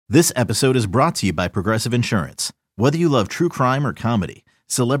This episode is brought to you by Progressive Insurance. Whether you love true crime or comedy,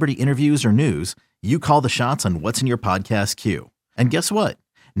 celebrity interviews or news, you call the shots on what's in your podcast queue. And guess what?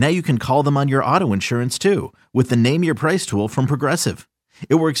 Now you can call them on your auto insurance too with the Name Your Price tool from Progressive.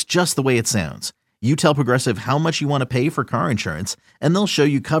 It works just the way it sounds. You tell Progressive how much you want to pay for car insurance, and they'll show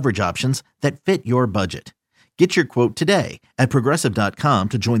you coverage options that fit your budget. Get your quote today at Progressive.com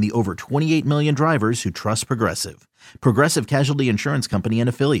to join the over 28 million drivers who trust Progressive. Progressive Casualty Insurance Company and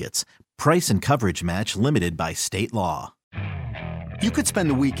Affiliates. Price and coverage match limited by state law. You could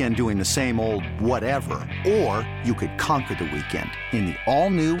spend the weekend doing the same old whatever, or you could conquer the weekend in the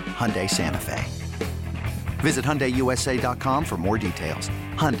all-new Hyundai Santa Fe. Visit HyundaiUSA.com for more details.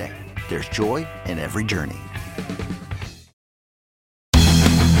 Hyundai, there's joy in every journey.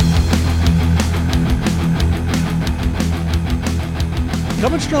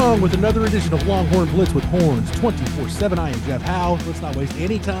 Coming strong with another edition of Longhorn Blitz with Horns 24/7. I am Jeff Howe. Let's not waste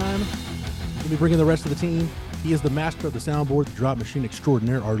any time. Let me bring in the rest of the team. He is the master of the soundboard, the drop machine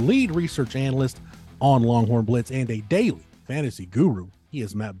extraordinaire, our lead research analyst on Longhorn Blitz, and a daily fantasy guru. He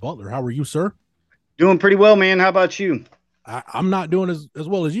is Matt Butler. How are you, sir? Doing pretty well, man. How about you? I'm not doing as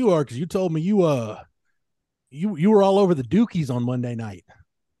well as you are, because you told me you were all over the Dukies on Monday night.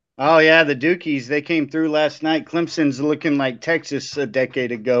 Oh, yeah, the Dukies, they came through last night. Clemson's looking like Texas a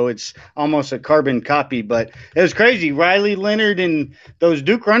decade ago. It's almost a carbon copy, but it was crazy. Riley Leonard and those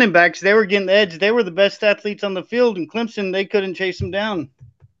Duke running backs, they were getting the edge. They were the best athletes on the field, and Clemson, they couldn't chase them down.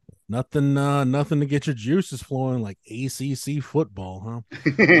 Nothing to get your juices flowing like ACC football,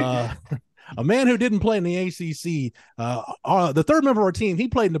 huh? A man who didn't play in the ACC, the third member of our team, he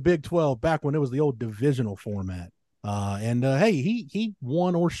played in the Big 12 back when it was the old divisional format. Hey, he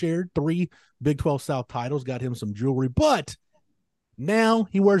won or shared 3 Big 12 South titles, got him some jewelry, but now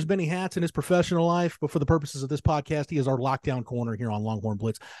he wears many hats in his professional life. But for the purposes of this podcast, he is our lockdown corner here on Longhorn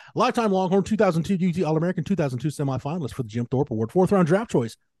Blitz. Lifetime Longhorn, 2002 UT All-American, 2002 semifinalist for the Jim Thorpe Award, 4th-round draft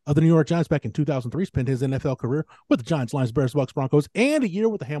choice of the New York Giants back in 2003, spent his NFL career with the Giants, Lions, Bears, Bucks, Broncos, and a year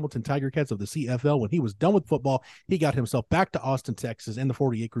with the Hamilton Tiger Cats of the CFL. When he was done with football, he got himself back to Austin, Texas, and the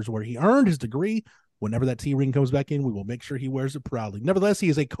 40 acres where he earned his degree. Whenever that T-ring comes back in, we will make sure he wears it proudly. Nevertheless, he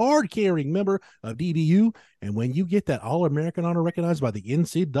is a card-carrying member of DBU, and when you get that All-American honor recognized by the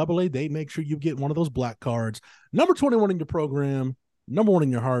NCAA, they make sure you get one of those black cards. Number 21 in your program, number 1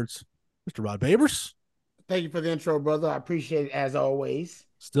 in your hearts, Mr. Rod Babers. Thank you for the intro, brother. I appreciate it as always.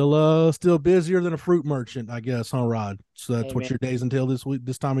 Still busier than a fruit merchant, I guess, huh, Rod? So that's what your days entail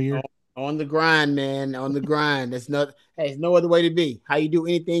this time of year? On the grind, man. On the grind. There's no other way to be. How you do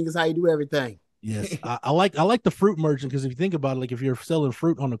anything is how you do everything. Yes, I like the fruit merchant, because if you think about it, like if you're selling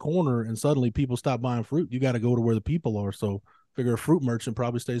fruit on the corner and suddenly people stop buying fruit, you got to go to where the people are. So figure a fruit merchant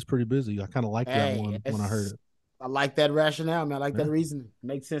probably stays pretty busy. I kind of like that one when I heard it. I like that rationale, man. I like that reasoning.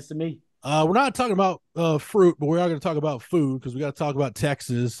 Makes sense to me. We're not talking about fruit, but we are going to talk about food, because we got to talk about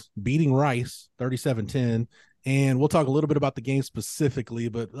Texas beating Rice 37-10. And we'll talk a little bit about the game specifically,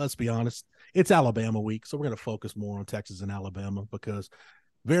 but let's be honest, it's Alabama week. So we're going to focus more on Texas and Alabama, because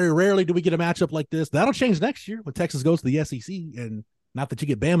very rarely do we get a matchup like this. That'll change next year when Texas goes to the SEC, and not that you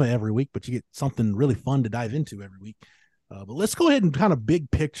get Bama every week, but you get something really fun to dive into every week. But let's go ahead and kind of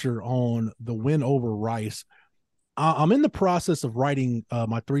big picture on the win over Rice. I'm in the process of writing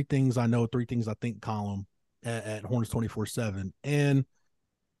my 3 things I know, 3 things I think column at Horns 24/7. And,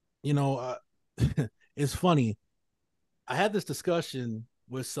 it's funny. I had this discussion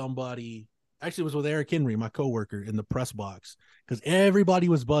with somebody. Actually, it was with Eric Henry, my coworker, in the press box, because everybody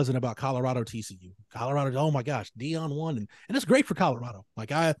was buzzing about Colorado TCU. Colorado, oh my gosh, Deion won, and it's great for Colorado.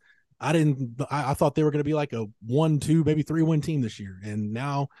 Like I thought they were going to be like a 1-2, maybe 3-win team this year, and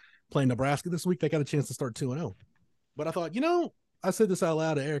now playing Nebraska this week, they got a chance to start 2-0. But I thought, I said this out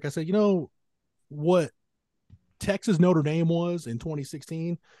loud to Eric. I said, what Texas Notre Dame was in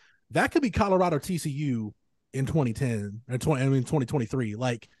 2016, that could be Colorado TCU in 2023.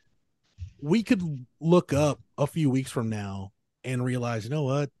 Like, we could look up a few weeks from now and realize,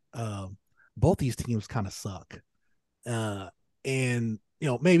 both these teams kind of suck. And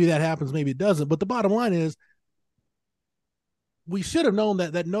maybe that happens, maybe it doesn't. But the bottom line is, we should have known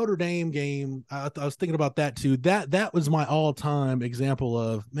that Notre Dame game. I was thinking about that too. That was my all-time example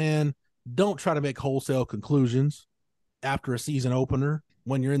of, man, don't try to make wholesale conclusions after a season opener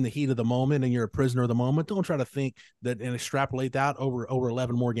when you're in the heat of the moment and you're a prisoner of the moment. Don't try to think that and extrapolate that over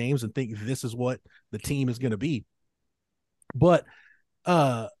 11 more games and think this is what the team is going to be. But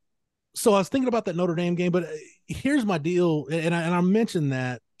so I was thinking about that Notre Dame game, but here's my deal. And I mentioned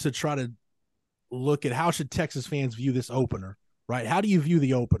that to try to look at how should Texas fans view this opener, right? How do you view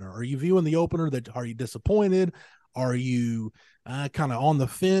the opener? Are you viewing the opener that are you disappointed? Are you kind of on the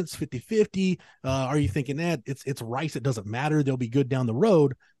fence, 50-50? Are you thinking that it's Rice, it doesn't matter, they'll be good down the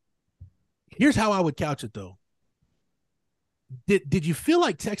road? Here's how I would couch it, though. Did you feel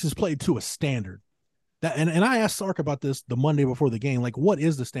like Texas played to a standard? That and I asked Sark about this the Monday before the game, like, what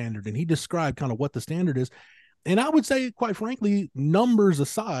is the standard? And he described kind of what the standard is. And I would say, quite frankly, numbers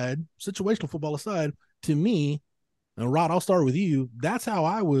aside, situational football aside, to me, and Rod, I'll start with you. That's how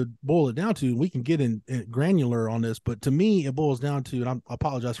I would boil it down to. We can get in granular on this, but to me, it boils down to, and I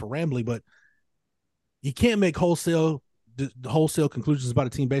apologize for rambling, but you can't make wholesale conclusions about a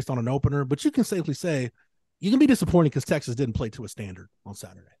team based on an opener, but you can safely say you can be disappointed because Texas didn't play to a standard on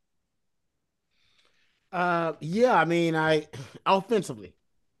Saturday. Yeah, I mean, offensively.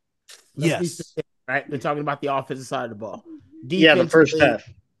 Yes. Right? We're talking about the offensive side of the ball. Yeah, the first half.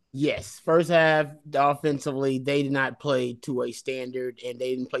 Yes, first half, offensively, they did not play to a standard and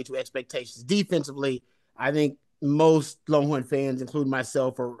they didn't play to expectations. Defensively, I think most Longhorn fans, including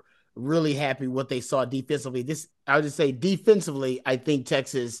myself, are really happy what they saw defensively. I would just say defensively, I think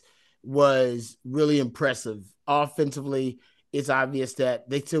Texas was really impressive. Offensively, it's obvious that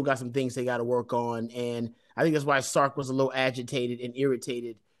they still got some things they got to work on. And I think that's why Sark was a little agitated and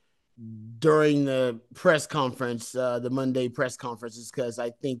irritated during the press conference, the Monday press conferences, because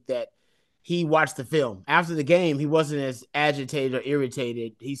I think that he watched the film. After the game, he wasn't as agitated or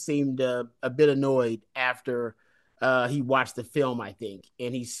irritated. He seemed a bit annoyed after he watched the film, I think,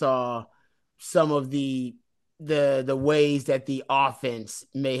 and he saw some of the ways that the offense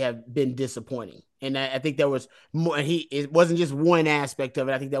may have been disappointing. And I think there was more. It wasn't just one aspect of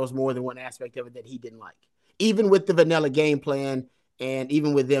it. I think there was more than one aspect of it that he didn't like, even with the vanilla game plan. And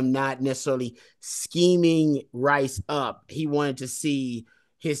even with them not necessarily scheming Rice up, he wanted to see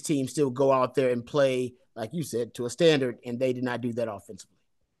his team still go out there and play, like you said, to a standard, and they did not do that offensively.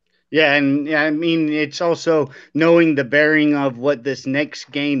 Yeah, and I mean, it's also knowing the bearing of what this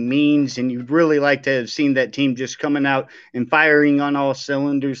next game means, and you'd really like to have seen that team just coming out and firing on all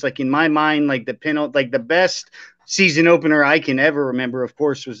cylinders. Like in my mind, like the best season opener I can ever remember, of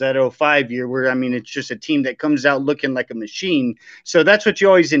course, was that 05 year where, I mean, it's just a team that comes out looking like a machine. So that's what you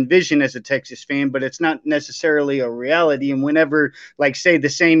always envision as a Texas fan, but it's not necessarily a reality. And whenever, like, say, the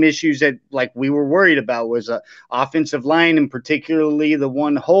same issues that, like, we were worried about was offensive line, and particularly the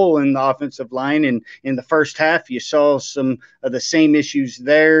one hole in the offensive line. And in the first half, you saw some of the same issues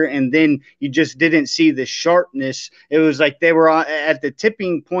there. And then you just didn't see the sharpness. It was like they were at the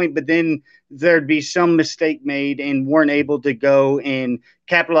tipping point, but then there'd be some mistake made and weren't able to go and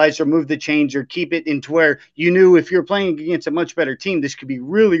capitalize or move the chains or keep it into where you knew if you're playing against a much better team, this could be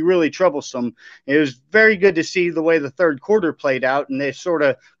really, really troublesome. It was very good to see the way the third quarter played out, and this sort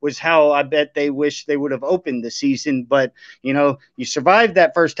of was how I bet they wish they would have opened the season. But, you know, you survived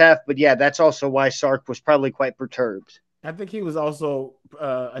that first half, but yeah, that's also why Sark was probably quite perturbed. I think he was also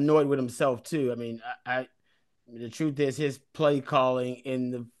annoyed with himself too. I mean, the truth is his play calling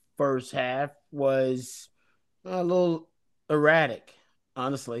in the first half was a little erratic,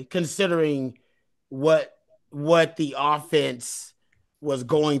 honestly, considering what the offense was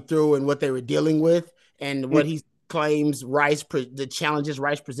going through and what they were dealing with and what he claims the challenges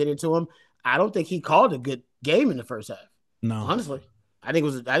Rice presented to him. I don't think he called a good game in the first half. No, honestly, I think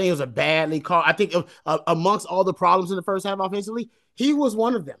it was a badly called. I think amongst all the problems in the first half offensively, he was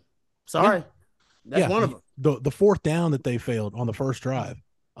one of them. Sorry, yeah. That's one of them. The fourth down that they failed on the first drive.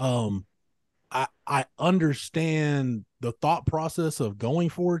 I understand the thought process of going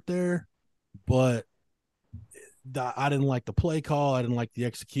for it there, but I didn't like the play call. I didn't like the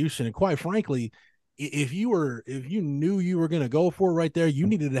execution. And quite frankly, if you knew you were going to go for it right there, you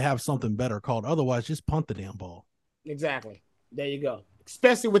needed to have something better called. Otherwise, just punt the damn ball. Exactly. There you go.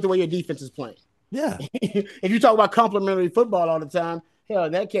 Especially with the way your defense is playing. Yeah. If you talk about complimentary football all the time, hell,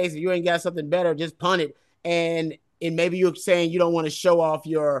 in that case, if you ain't got something better, just punt it. And maybe you're saying you don't want to show off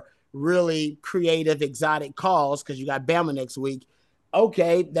your really creative, exotic calls because you got Bama next week.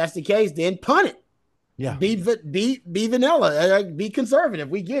 Okay, that's the case. Then punt it. Yeah. Be vanilla. Be conservative.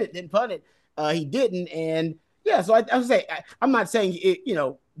 We get it. Then punt it. He didn't. And yeah, so I would say I'm not saying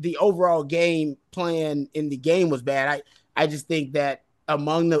the overall game plan in the game was bad. I just think that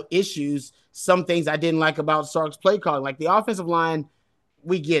among the issues, some things I didn't like about Sark's play calling, like the offensive line,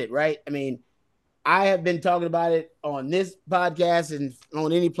 we get it, right? I mean, I have been talking about it on this podcast and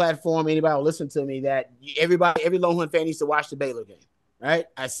on any platform. Anybody will listen to me that every Longhorn fan needs to watch the Baylor game, right?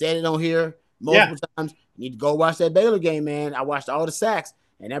 I said it on here multiple times. You need to go watch that Baylor game, man. I watched all the sacks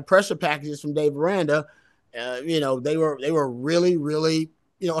and that pressure packages from Dave Aranda. They were really, really,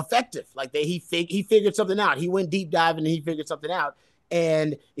 effective. Like he figured something out. He went deep diving and he figured something out.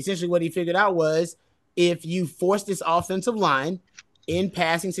 And essentially what he figured out was if you force this offensive line in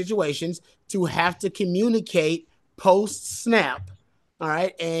passing situations to have to communicate post snap, all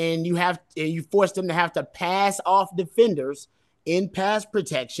right, and you force them to have to pass off defenders in pass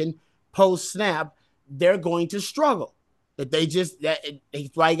protection post snap, they're going to struggle. That's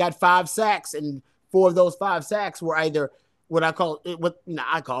why he got 5 sacks, and 4 of those 5 sacks were either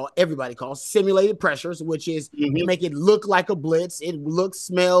everybody calls simulated pressures, which is you make it look like a blitz. It looks,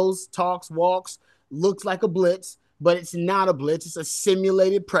 smells, talks, walks, looks like a blitz, but it's not a blitz. It's a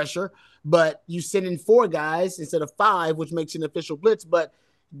simulated pressure. But you send in 4 guys instead of 5, which makes it an official blitz. But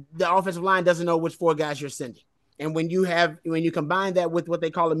the offensive line doesn't know which 4 guys you're sending. And when you combine that with what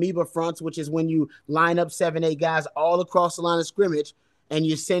they call amoeba fronts, which is when you line up 7, 8 guys all across the line of scrimmage, and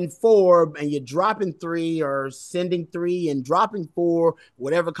you send 4 and you're dropping 3 or sending 3 and dropping 4,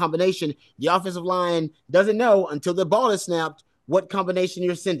 whatever combination, the offensive line doesn't know until the ball is snapped what combination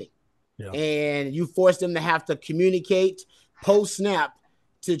you're sending. Yeah. And you force them to have to communicate post snap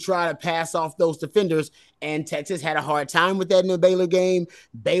to try to pass off those defenders. And Texas had a hard time with that in the Baylor game.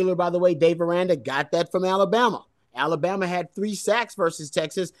 Baylor, by the way, Dave Aranda got that from Alabama. Alabama had 3 sacks versus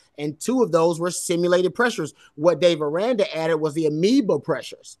Texas, and 2 of those were simulated pressures. What Dave Aranda added was the amoeba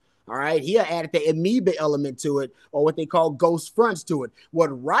pressures. All right, he added the amoeba element to it, or what they call ghost fronts to it. What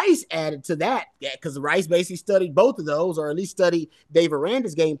Rice added to that, because Rice basically studied both of those, or at least studied Dave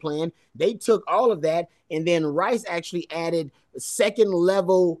Aranda's game plan. They took all of that, and then Rice actually added second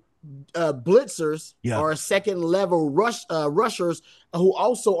level blitzers or second level rushers who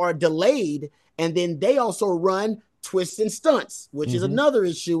also are delayed. And then they also run twists and stunts, which is another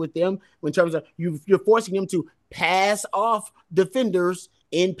issue with them in terms of you're forcing them to pass off defenders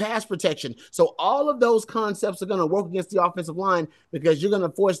in pass protection. So all of those concepts are going to work against the offensive line because you're going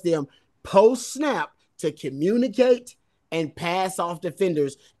to force them post snap to communicate and pass off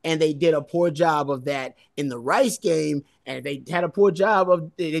defenders. And they did a poor job of that in the Rice game. And they did a poor job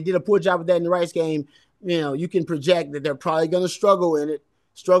of that in the Rice game. You know, you can project that they're probably going to struggle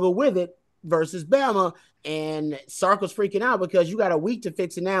with it versus Bama. And Sark was freaking out because you got a week to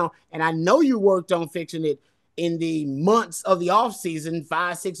fix it now. And I know you worked on fixing it in the months of the offseason,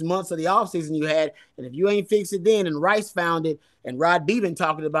 5-6 months of the offseason you had. And if you ain't fixed it then, and Rice found it, and Rod B been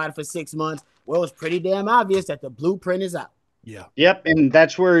talking about it for 6 months, well, it's pretty damn obvious that the blueprint is out. Yeah. Yep. And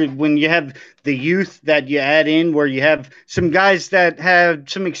that's where when you have the youth that you add in, where you have some guys that have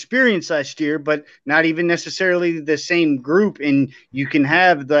some experience last year, but not even necessarily the same group. And you can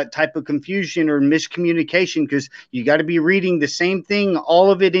have that type of confusion or miscommunication because you got to be reading the same thing, all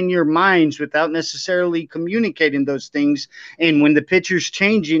of it in your minds without necessarily communicating those things. And when the pitcher's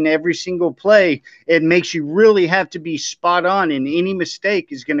changing every single play, it makes you really have to be spot on. And any mistake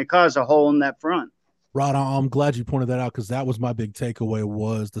is going to cause a hole in that front. Rod, I'm glad you pointed that out because that was my big takeaway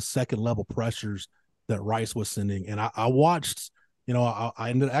was the second level pressures that Rice was sending. And I watched, I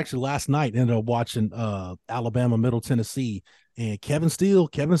ended last night ended up watching Alabama, Middle Tennessee, and Kevin Steele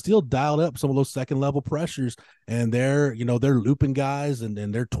dialed up some of those second level pressures, and they're looping guys and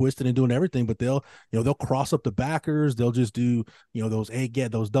they're twisting and doing everything, but they'll cross up the backers. They'll just do,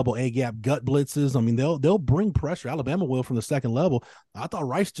 those double A gap gut blitzes. I mean, they'll bring pressure. Alabama will from the second level. I thought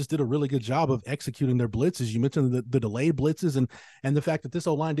Rice just did a really good job of executing their blitzes. You mentioned the delayed blitzes and the fact that this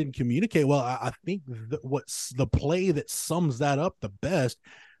O-line didn't communicate well. I think what's the play that sums that up the best,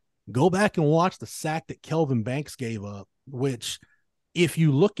 go back and watch the sack that Kelvin Banks gave up, which if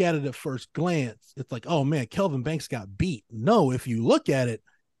you look at it at first glance, it's like, oh man, Kelvin Banks got beat. No, if you look at it,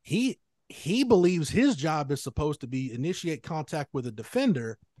 he believes his job is supposed to be initiate contact with a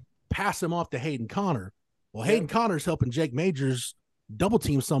defender, pass him off to Hayden Conner. Well, Hayden Conner's helping Jake Majors double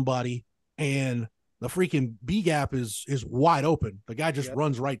team somebody, and the freaking B gap is wide open. The guy just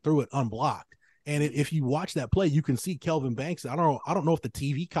runs right through it unblocked. And if you watch that play, you can see Kelvin Banks. I don't know if the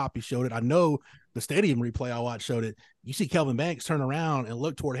TV copy showed it. I know the stadium replay I watched showed it. You see Kelvin Banks turn around and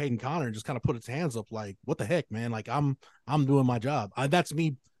look toward Hayden Conner and just kind of put his hands up like, what the heck, man? Like, I'm doing my job. That's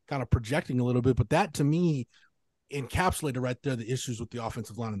me kind of projecting a little bit, but that to me encapsulated right there the issues with the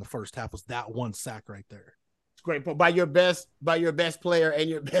offensive line in the first half was that one sack right there. It's great. But by your best player and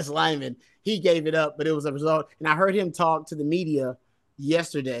your best lineman, he gave it up, but it was a result. And I heard him talk to the media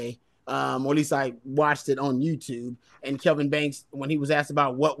yesterday. Or at least I watched it on YouTube. And Kelvin Banks, when he was asked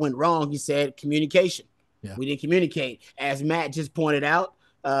about what went wrong, he said communication. Yeah. We didn't communicate. As Matt just pointed out,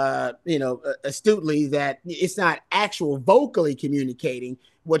 astutely, that it's not actual vocally communicating.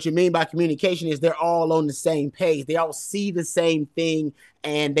 What you mean by communication is they're all on the same page. They all see the same thing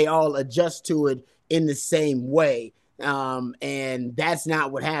and they all adjust to it in the same way. And that's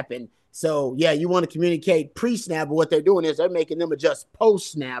not what happened. So, yeah, you want to communicate pre-snap, but what they're doing is they're making them adjust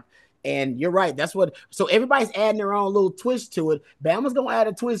post-snap. And you're right. That's what. So everybody's adding their own little twist to it. Bama's gonna add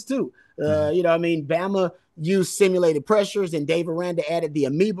a twist too. You know, what I mean, Bama used simulated pressures, and Dave Aranda added the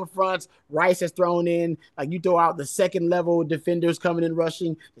amoeba fronts. Rice has thrown in, like, you throw out the second level defenders coming in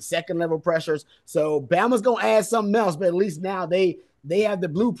rushing, the second level pressures. So Bama's gonna add something else, but at least now they have the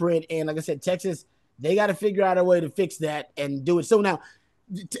blueprint. And like I said, Texas, they got to figure out a way to fix that and do it. So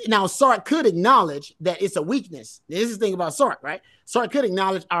now Sark could acknowledge that it's a weakness. This is the thing about Sark, right? Sark could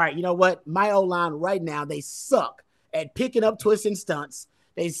acknowledge, all right, you know what? My O-line right now, they suck at picking up twists and stunts.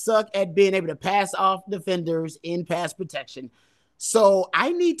 They suck at being able to pass off defenders in pass protection. So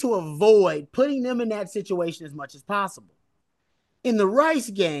I need to avoid putting them in that situation as much as possible. In the Rice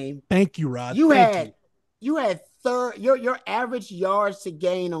game, thank you, Rod. You had your average yards to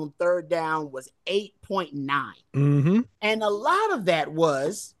gain on third down was 8.9. Mm-hmm. And a lot of that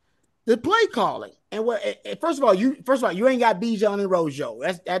was the play calling. And first of all, you ain't got Bijan and Rojo.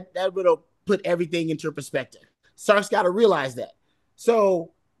 That would put everything into perspective. Sark's got to realize that.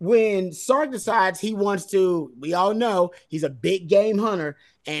 So when Sark decides he wants to, we all know he's a big game hunter,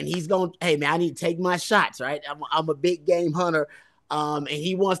 and he's going, hey man, I need to take my shots, right? I'm a big game hunter. And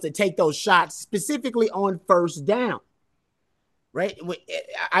he wants to take those shots specifically on first down, right?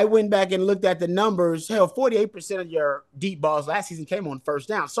 I went back and looked at the numbers. Hell, 48% of your deep balls last season came on first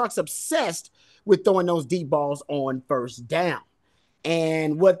down. Sark's obsessed with throwing those deep balls on first down.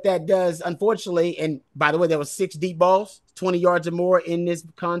 And what that does, unfortunately, and by the way, there were 6 deep balls, 20 yards or more in this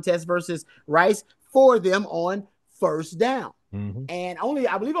contest versus Rice, 4 of them on first down. Mm-hmm. And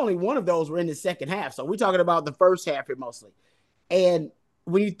I believe only one of those were in the second half. So we're talking about the first half here mostly. And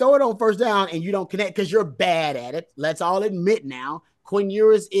when you throw it on first down and you don't connect because you're bad at it, let's all admit now, Quinn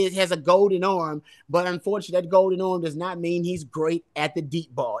Ewers has a golden arm, but unfortunately, that golden arm does not mean he's great at the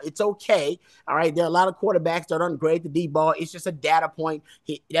deep ball. It's okay. All right. There are a lot of quarterbacks that aren't great at the deep ball. It's just a data point.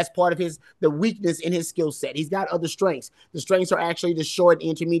 That's part of the weakness in his skill set. He's got other strengths. The strengths are actually the short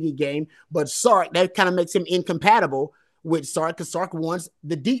intermediate game, but Sark, that kind of makes him incompatible with Sark because Sark wants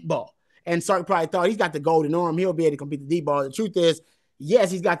the deep ball. And Sark probably thought he's got the golden arm. He'll be able to compete the deep ball. The truth is, yes,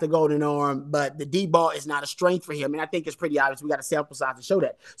 he's got the golden arm, but the deep ball is not a strength for him. And I think it's pretty obvious. We got a sample size to show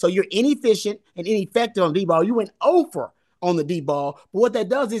that. So you're inefficient and ineffective on deep ball. You went over on the deep ball. But what that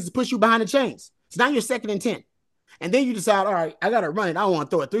does is push you behind the chains. So now you're 2nd and 10. And then you decide, all right, I got to run it. I don't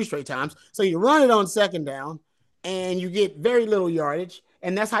want to throw it 3 straight times. So you run it on 2nd down, and you get very little yardage.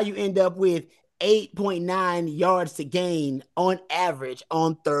 And that's how you end up with 8.9 yards to gain on average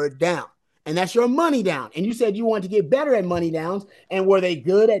on 3rd down. And that's your money down. And you said you wanted to get better at money downs. And were they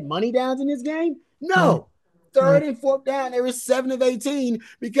good at money downs in this game? No. 3rd and 4th down, there was 7 of 18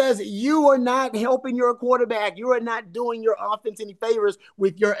 because you are not helping your quarterback. You are not doing your offense any favors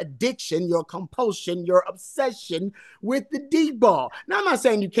with your addiction, your compulsion, your obsession with the deep ball. Now, I'm not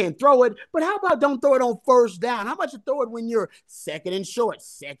saying you can't throw it, but how about don't throw it on first down? How about you throw it when you're 2nd and short,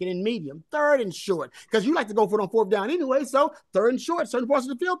 2nd and medium, 3rd and short? Because you like to go for it on 4th down anyway. So 3rd and short, certain parts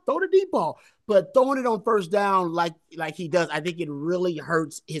of the field, throw the deep ball. But throwing it on first down like he does, I think it really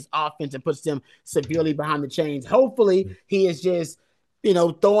hurts his offense and puts them severely behind the chains. Hopefully, he is just,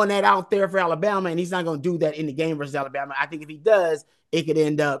 throwing that out there for Alabama, and he's not going to do that in the game versus Alabama. I think if he does, it could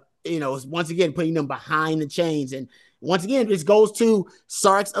end up, once again, putting them behind the chains. And once again, this goes to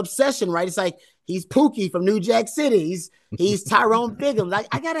Sark's obsession, right? It's like he's Pookie from New Jack City. He's Tyrone Biggum. Like,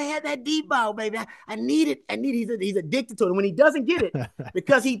 I got to have that deep ball, baby. I need it. He's addicted to it. And when he doesn't get it,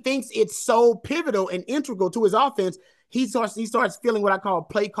 because he thinks it's so pivotal and integral to his offense, he starts feeling what I call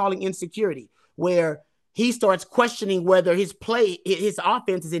play calling insecurity, where he starts questioning whether his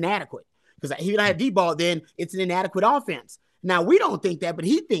offense is inadequate. Because if you don't have deep ball, then it's an inadequate offense. Now, we don't think that, but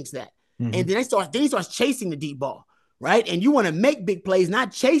he thinks that. Mm-hmm. And then he starts chasing the deep ball. Right. And you want to make big plays,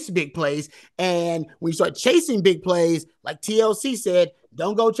 not chase big plays. And when you start chasing big plays, like TLC said,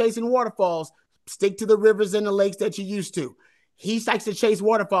 don't go chasing waterfalls. Stick to the rivers and the lakes that you used to. He likes to chase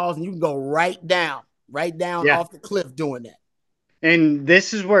waterfalls, and you can go right down off the cliff doing that. And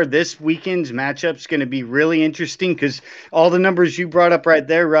this is where this weekend's matchup is going to be really interesting because all the numbers you brought up right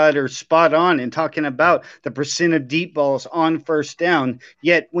there, Rod, are spot on in talking about the percent of deep balls on first down.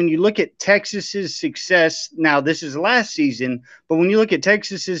 Yet when you look at Texas's success, now this is last season, but when you look at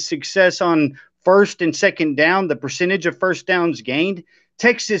Texas's success on 1st and 2nd down, the percentage of first downs gained,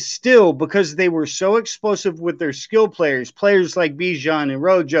 Texas still, because they were so explosive with their skill players like Bijan and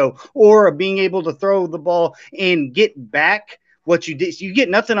Rojo, or being able to throw the ball and get back what you did. You get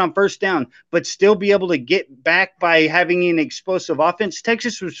nothing on first down, but still be able to get back by having an explosive offense.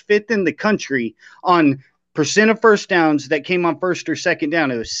 Texas was 5th in the country on percent of first downs that came on 1st or 2nd down.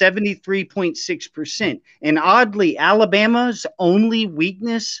 It was 73.6%. And oddly, Alabama's only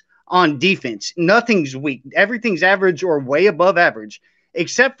weakness on defense. Nothing's weak. Everything's average or way above average,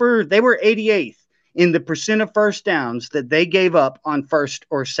 except for they were 88th in the percent of first downs that they gave up on first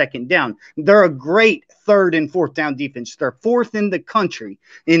or second down. They're a great third and fourth down defense. They're fourth in the country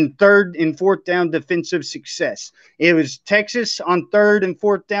in third and fourth down defensive success. It was Texas on third and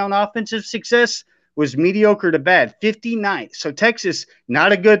fourth down offensive success was mediocre to bad, 59th. So Texas,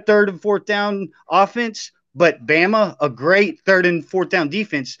 not a good third and fourth down offense, but Bama, a great third and fourth down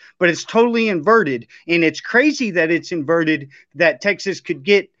defense, but it's totally inverted. And it's crazy that it's inverted, that Texas could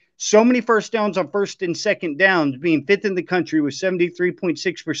get so many first downs on first and second downs, being fifth in the country with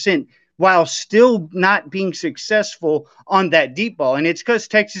 73.6%, while still not being successful on that deep ball. And it's because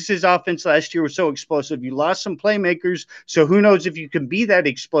Texas's offense last year was so explosive. You lost some playmakers, so who knows if you can be that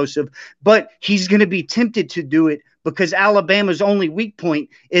explosive. But he's going to be tempted to do it because Alabama's only weak point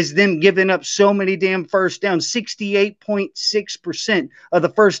is them giving up so many damn first downs. 68.6% of the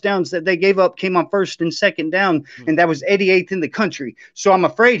first downs that they gave up came on first and second down, and that was 88th in the country. So I'm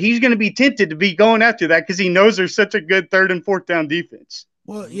afraid he's going to be tempted to be going after that because he knows there's such a good third and fourth down defense.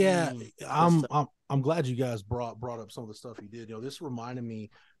 Well, yeah, I'm glad you guys brought up some of the stuff you did. This reminded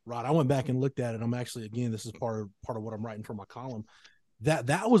me, Rod. I went back and looked at it. I'm actually, again, this is part of what I'm writing for my column.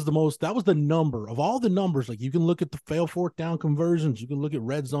 That was the number of all the numbers. Like, you can look at the failed fourth down conversions, you can look at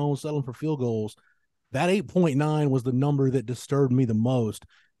red zone settling for field goals. That 8.9 was the number that disturbed me the most,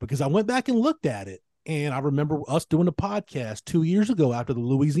 because I went back and looked at it, and I remember us doing a podcast 2 years ago after the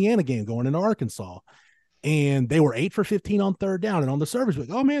Louisiana game going into Arkansas, and they were 8 for 15 on third down, and on the surface,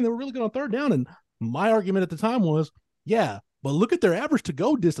 like, oh man, they were really good on third down. And my argument at the time was, yeah, but look at their average to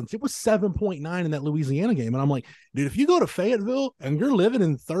go distance. It was 7.9 in that Louisiana game. And I'm like, dude, if you go to Fayetteville and you're living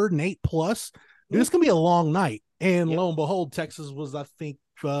in third and 8 plus, dude, it's going to be a long night. And lo and behold, Texas was, I think,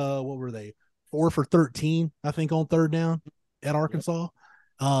 what were they? 4 for 13, I think, on third down at Arkansas.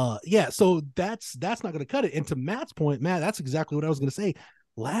 So that's not going to cut it. And to Matt's point, Matt, that's exactly what I was going to say.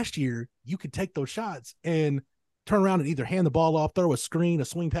 Last year, you could take those shots and turn around and either hand the ball off, throw a screen, a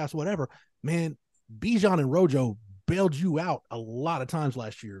swing pass, whatever. Man, Bijan and Rojo bailed you out a lot of times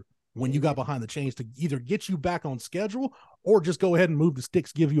last year when you got behind the chains to either get you back on schedule or just go ahead and move the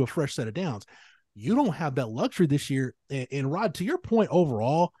sticks, give you a fresh set of downs. You don't have that luxury this year. And Rod, to your point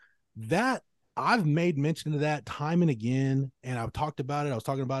overall, that I've made mention of that time and again, and I've talked about it. I was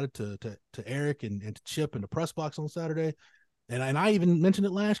talking about it to Eric and to Chip in the press box on Saturday, and I even mentioned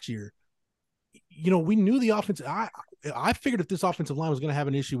it last year. We knew the offense. I figured if this offensive line was going to have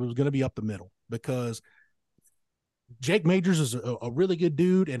an issue, it was going to be up the middle, because Jake Majors is a really good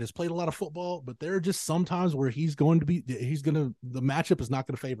dude and has played a lot of football, but there are just some times where the matchup is not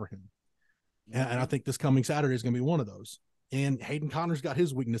going to favor him. And I think this coming Saturday is going to be one of those. And Hayden Connor's got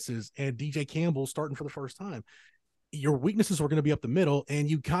his weaknesses, and DJ Campbell starting for the first time. Your weaknesses are going to be up the middle, and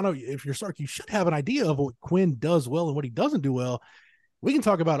you kind of, if you're Sark, you should have an idea of what Quinn does well and what he doesn't do well. We can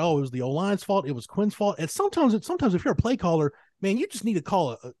talk about, it was the O-line's fault, it was Quinn's fault. And sometimes if you're a play caller, man, you just need to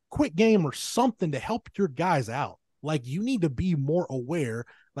call a quick game or something to help your guys out. Like, you need to be more aware.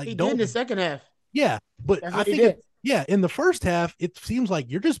 Like, he did in the second half. Yeah, but I think in the first half, it seems like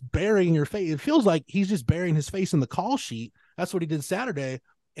you're just burying your face. It feels like he's just burying his face in the call sheet. That's what he did Saturday,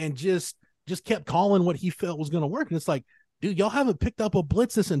 and just kept calling what he felt was going to work. And it's like, dude, y'all haven't picked up a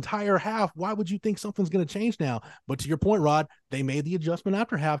blitz this entire half. Why would you think something's going to change now? But to your point, Rod, they made the adjustment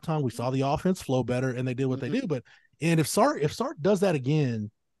after halftime. We saw the offense flow better, and they did what they do. But if Sark does that again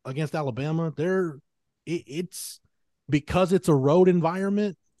against Alabama, it's because it's a road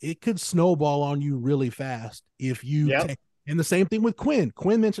environment, it could snowball on you really fast if you and the same thing with Quinn.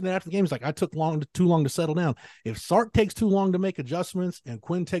 Quinn mentioned it after the game. He's like, I took too long to settle down. If Sark takes too long to make adjustments and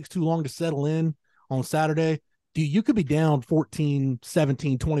Quinn takes too long to settle in on Saturday, you could be down 14,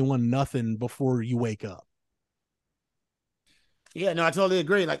 17, 21, nothing before you wake up. Yeah, no, I totally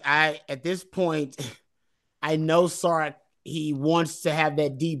agree. Like, at this point, I know Sark, he wants to have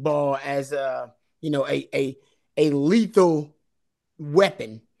that deep ball as a lethal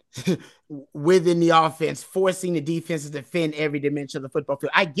weapon within the offense, forcing the defense to defend every dimension of the football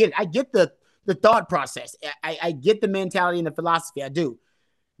field. I get it. I get the thought process. I get the mentality and the philosophy. I do.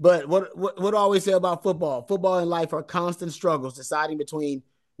 But what I always say about football and life are constant struggles, deciding between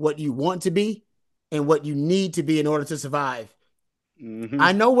what you want to be and what you need to be in order to survive. Mm-hmm.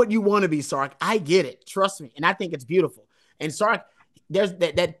 I know what you want to be, Sark. I get it. Trust me. And I think it's beautiful. And Sark,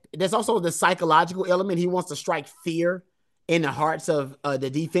 there's also the psychological element. He wants to strike fear in the hearts of the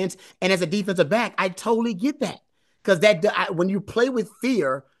defense. And as a defensive back, I totally get that. Because when you play with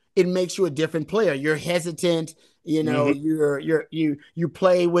fear, it makes you a different player. You're hesitant. You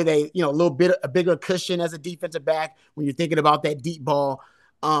play with a bigger cushion as a defensive back when you're thinking about that deep ball.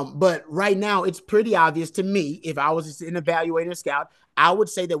 But right now, it's pretty obvious to me, if I was just an evaluator scout, I would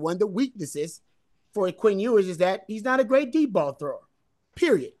say that one of the weaknesses for Quinn Ewers is that he's not a great deep ball thrower.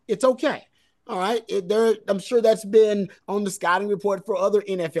 Period. It's okay. All right. I'm sure that's been on the scouting report for other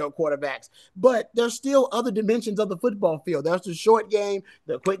NFL quarterbacks, but there's still other dimensions of the football field. There's the short game,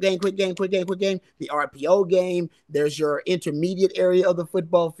 the quick game, the RPO game. There's your intermediate area of the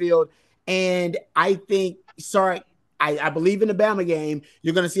football field. And I think, I believe in the Bama game,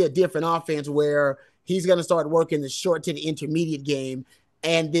 you're going to see a different offense where he's going to start working the short to the intermediate game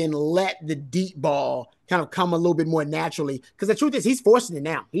and then let the deep ball kind of come a little bit more naturally. Because the truth is, he's forcing it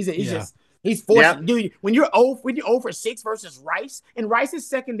now. He's forcing. Yep. Dude, when you're 0 for 6 versus Rice, and Rice's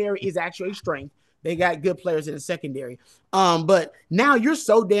secondary is actually a strength. They got good players in the secondary. But now you're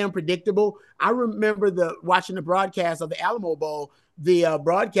so damn predictable. I remember watching the broadcast of the Alamo Bowl. The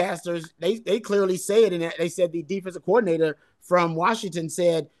broadcasters, they clearly say it, and they said the defensive coordinator from Washington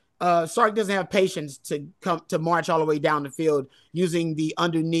said, Sark doesn't have patience to march all the way down the field using the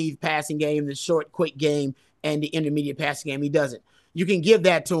underneath passing game, the short, quick game, and the intermediate passing game. He doesn't. You can give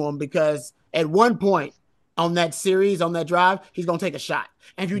that to him because at one point on that series, on that drive, he's going to take a shot.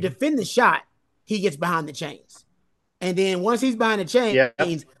 And if you defend the shot, he gets behind the chains. And then once he's behind the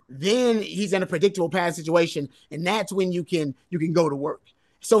chains, then he's in a predictable pass situation, and that's when you can go to work.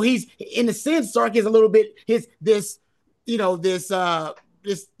 So he's, in a sense, Sark is a little bit this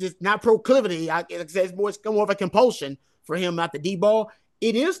not proclivity. It's more of a compulsion for him, not the D ball.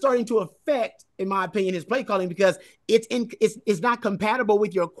 It is starting to affect, in my opinion, his play calling because it's not compatible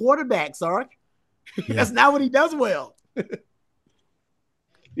with your quarterback, Sark. Yeah. That's not what he does well.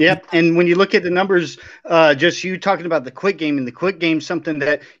 Yep. And when you look at the numbers, just you talking about the quick game, and the quick game, something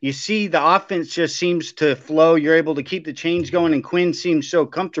that you see the offense just seems to flow. You're able to keep the chains going, and Quinn seems so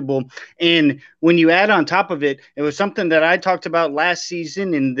comfortable. And when you add on top of it, it was something that I talked about last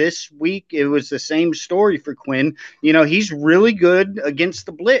season, and this week it was the same story for Quinn. You know, he's really good against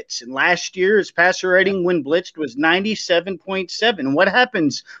the blitz. And last year his passer rating when blitzed was 97.7. What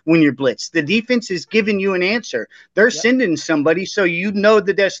happens when you're blitzed? The defense is giving you an answer. They're sending somebody, so you know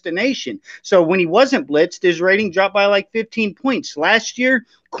the destination. So when he wasn't blitzed, his rating dropped by like 15 points. Last year,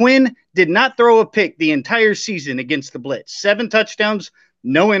 Quinn did not throw a pick the entire season against the blitz. 7 touchdowns,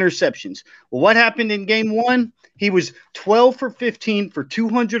 no interceptions. Well, what happened in game 1? He was 12 for 15 for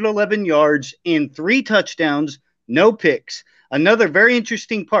 211 yards and 3 touchdowns, no picks. Another very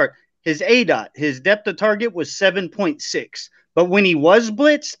interesting part, his ADOT, his depth of target was 7.6. But when he was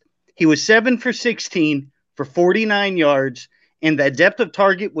blitzed, he was 7 for 16 for 49 yards, and the depth of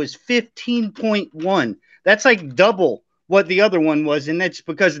target was 15.1. That's like double what the other one was, and that's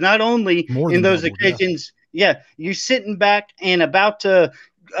because not only in those occasions, you're sitting back and about to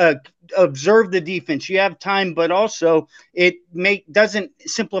observe the defense. You have time, but also it doesn't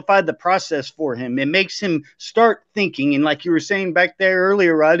simplify the process for him. It makes him start thinking, and like you were saying back there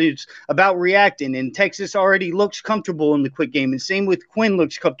earlier, Rod, it's about reacting. And Texas already looks comfortable in the quick game, and same with Quinn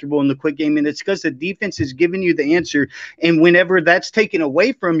looks comfortable in the quick game, and it's because the defense is giving you the answer. And whenever that's taken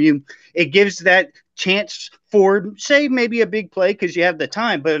away from you, it gives that chance for, say, maybe a big play because you have the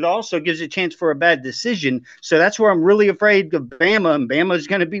time, but it also gives a chance for a bad decision. So that's where I'm really afraid of Bama, and Bama's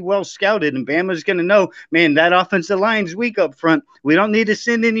going to be well scouted, and Bama's going to know, man, that offensive line's weak up front. We don't need to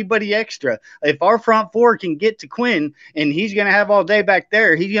send anybody extra. If our front four can get to Quinn, and he's going to have all day back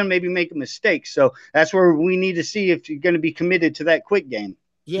there, he's going to maybe make a mistake. So that's where we need to see if you're going to be committed to that quick game.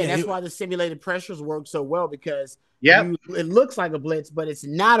 Yeah, that's why the simulated pressures work so well, because it looks like a blitz, but it's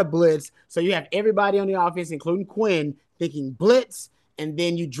not a blitz. So you have everybody on the offense, including Quinn, thinking blitz, and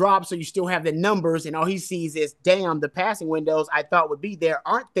then you drop so you still have the numbers, and all he sees is, damn, the passing windows I thought would be there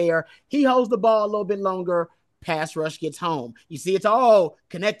aren't there. He holds the ball a little bit longer. Pass rush gets home. You see, it's all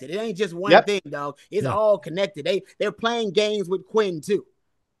connected. It ain't just one thing, dog. It's all connected. They're playing games with Quinn, too.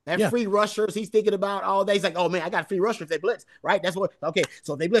 Free rushers he's thinking about all day. He's like, oh man, I got free rushers if they blitz, right? That's what. Okay,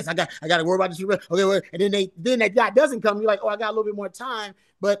 so if they blitz, I got to worry about this. Okay, and then that guy doesn't come. You're like, oh, I got a little bit more time,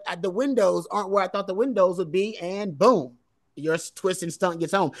 but the windows aren't where I thought the windows would be, and boom, your twist and stunt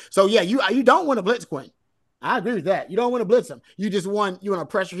gets home. So yeah, you don't want to blitz Quinn. I agree with that. You don't want to blitz him. You want to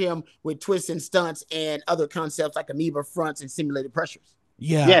pressure him with twists and stunts and other concepts like amoeba fronts and simulated pressures.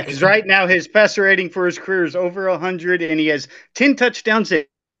 Yeah, because right now his passer rating for his career is over 100, and he has 10 touchdowns and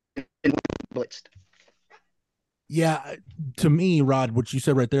blitzed. Yeah, to me, Rod, what you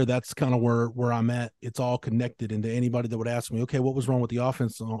said right there, that's kind of where I'm at. It's all connected. And to anybody that would ask me, okay, what was wrong with the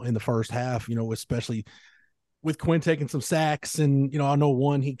offense in the first half, especially with Quinn taking some sacks, and I know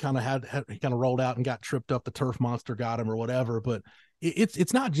one he kind of rolled out and got tripped up, the turf monster got him or whatever, but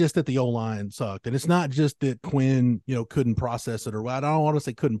it's not just that the O-line sucked, and it's not just that Quinn, couldn't process it, or I don't want to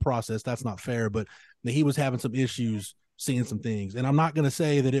say couldn't process. That's not fair, but that he was having some issues seeing some things. And I'm not going to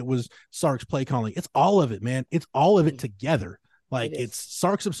say that it was Sark's play calling. It's all of it, man. It's all of it together. Like it's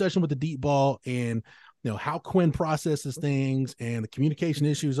Sark's obsession with the deep ball and, how Quinn processes things and the communication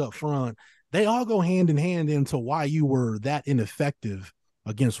issues up front. They all go hand in hand into why you were that ineffective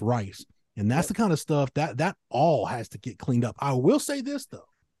against Rice. And that's the kind of stuff that all has to get cleaned up. I will say this, though.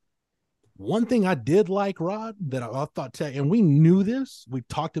 One thing I did like, Rod, that I thought, and we knew this, we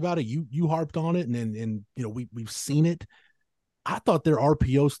talked about it. You harped on it, and we've seen it. I thought their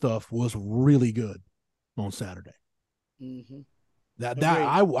RPO stuff was really good on Saturday. Mm-hmm. That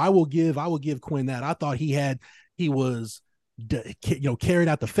I will give Quinn that. I thought he was carried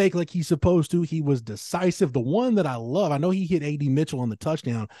out the fake like he's supposed to. He was decisive. The one that I love, I know he hit AD Mitchell on the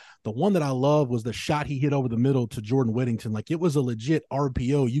touchdown. The one that I love was the shot he hit over the middle to Jordan Whittington. Like, it was a legit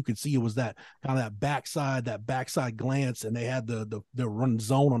RPO. You could see it was that kind of that backside glance, and they had the run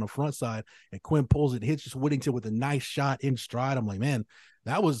zone on the front side, and Quinn pulls it, hits Whittington with a nice shot in stride. I'm like, man,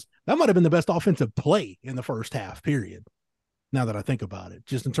 that might have been the best offensive play in the first half, period. Now that I think about it,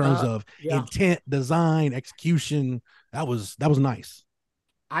 just in terms of intent, design, execution, that was nice.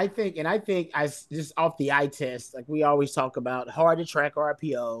 I think I just off the eye test, like we always talk about, hard to track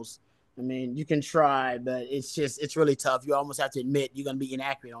RPOs. I mean, you can try, but it's really tough. You almost have to admit you're going to be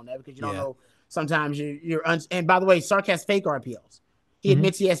inaccurate on that because you don't know. Sometimes and by the way, Sark has fake RPOs. He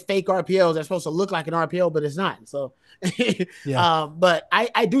admits he has fake RPOs. They're supposed to look like an RPO, but it's not. So, but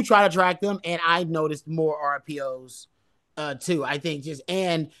I do try to track them, and I noticed more RPOs too. I think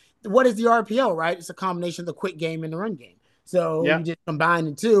and what is the RPO, right? It's a combination of the quick game and the run game. So you just combine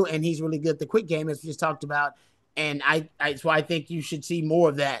the two, and he's really good at the quick game, as we just talked about. And so I think you should see more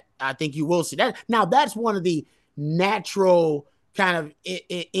of that. I think you will see that. Now, that's one of the natural kind of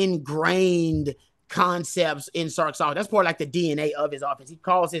ingrained concepts in Sark's offense. That's part of like the DNA of his offense. He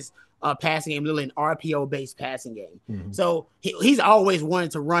calls his passing game literally an RPO-based passing game. Mm-hmm. So he's always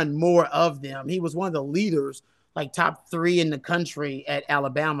wanted to run more of them. He was one of the leaders, like top 3 in the country at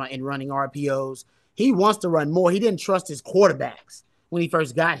Alabama in running RPOs. He wants to run more. He didn't trust his quarterbacks when he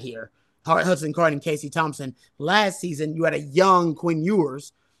first got here. Hudson Card and Casey Thompson. Last season, you had a young Quinn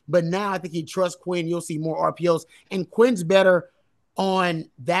Ewers, but now I think he trusts Quinn. You'll see more RPOs, and Quinn's better on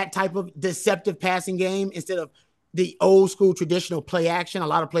that type of deceptive passing game instead of the old school traditional play action. A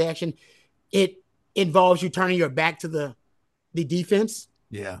lot of play action, it involves you turning your back to the defense.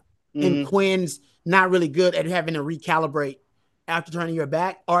 Yeah. And Quinn's not really good at having to recalibrate after turning your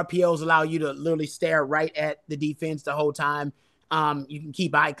back. RPOs allow you to literally stare right at the defense the whole time. You can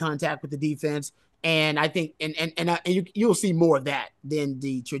keep eye contact with the defense. And I think, and you'll see more of that than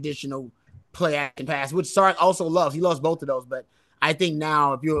the traditional play action pass, which Sark also loves. He loves both of those. But I think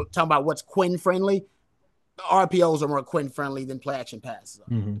now, if you're talking about what's Quinn friendly, RPOs are more Quinn friendly than play action passes.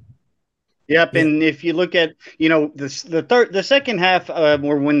 Mm-hmm. Yep, and if you look at the second half,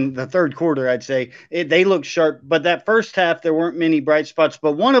 or when the third quarter, I'd say they looked sharp. But that first half, there weren't many bright spots.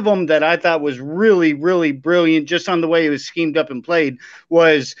 But one of them that I thought was really, really brilliant, just on the way it was schemed up and played,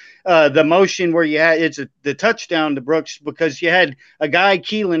 was the motion where you had the touchdown to Brooks, because you had a guy,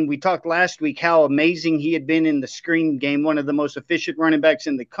 Keelan. We talked last week how amazing he had been in the screen game, one of the most efficient running backs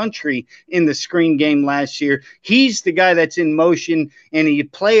in the country in the screen game last year. He's the guy that's in motion, and he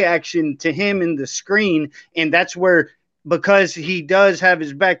play action to him in the screen, and that's where, because he does have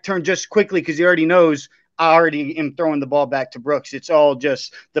his back turned just quickly because he already knows I already am throwing the ball back to Brooks. It's all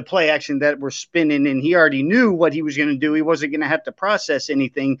just the play action that we're spinning, and he already knew what he was going to do. He wasn't going to have to process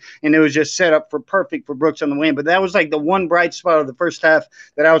anything, and it was just set up for perfect for Brooks on the win. But that was like the one bright spot of the first half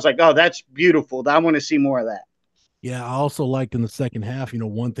that I was like, oh, that's beautiful. I want to see more of that. Yeah, I also liked in the second half,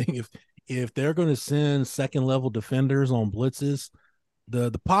 one thing, if they're going to send second level defenders on blitzes,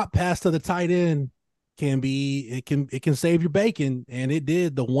 the pop pass to the tight end it can save your bacon, and it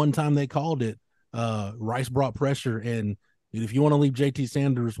did the one time they called it. Rice brought pressure, and if you want to leave JT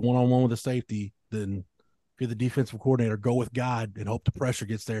Sanders one-on-one with a safety, then if you're the defensive coordinator, go with God and hope the pressure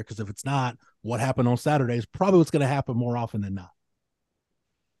gets there, because if it's not, what happened on Saturday is probably what's going to happen more often than not.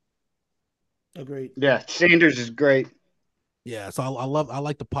 Agreed. Yeah, Sanders is great. Yeah, so I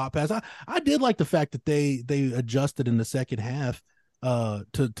like the pop pass. I did like the fact that they adjusted in the second half to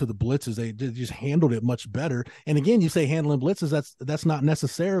the blitzes. They just handled it much better. And again, you say handling blitzes, that's not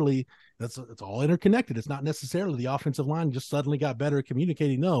necessarily, it's all interconnected. It's not necessarily the offensive line just suddenly got better at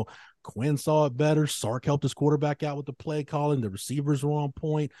communicating. No, Quinn saw it better. Sark helped his quarterback out with the play calling. The receivers were on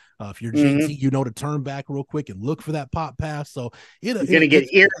point. If you're JT, to turn back real quick and look for that pop pass. So you're gonna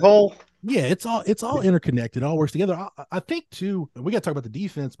get ear hole. Yeah, it's all interconnected. It all works together. I think too. We got to talk about the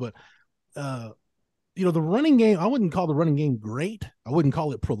defense, but the running game. I wouldn't call the running game great. I wouldn't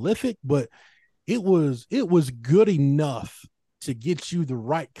call it prolific, but it was good enough to get you the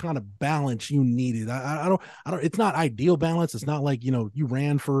right kind of balance you needed. I don't. It's not ideal balance. It's not like you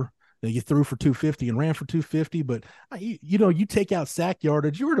threw for 250 and ran for 250, but you take out sack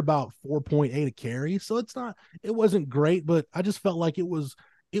yardage, you were at about 4.8 a carry, so it wasn't great, but I just felt like it was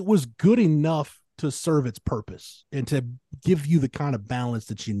good enough to serve its purpose and to give you the kind of balance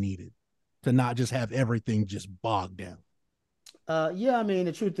that you needed to not just have everything just bogged down. Yeah, I mean,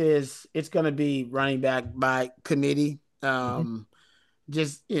 the truth is it's going to be running back by committee. Mm-hmm.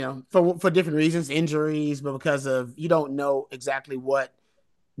 Just, for different reasons, injuries, but because of you don't know exactly what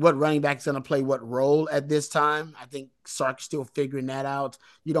running back is going to play what role at this time. I think Sark's still figuring that out.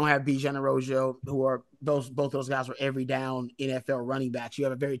 You don't have Bijan and Rojo, who are both those guys were every down NFL running backs. You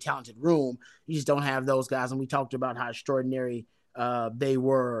have a very talented room. You just don't have those guys. And we talked about how extraordinary they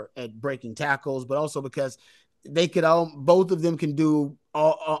were at breaking tackles, but also because both of them can do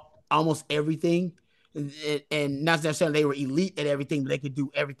almost everything. And not necessarily they were elite at everything, but they could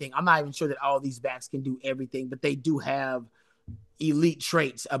do everything. I'm not even sure that all these backs can do everything, but they do have elite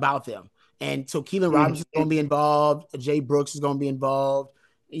traits about them. And so Keelan Robinson is going to be involved. Jay Brooks is going to be involved.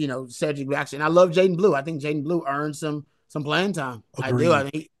 Cedric Baxter. And I love Jaden Blue. I think Jaden Blue earned some playing time. Agreed. I do. I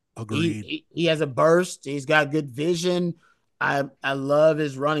mean, Agreed. he has a burst. He's got good vision. I love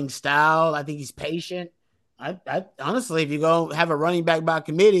his running style. I think he's patient. I honestly, if you go have a running back by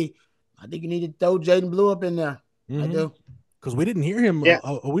committee, I think you need to throw Jaden Blue up in there. Mm-hmm. I do. Because we didn't hear him. Yeah.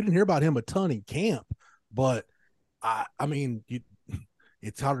 We didn't hear about him a ton in camp, but I mean,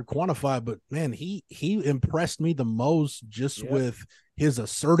 it's hard to quantify, but man, he impressed me the most just with his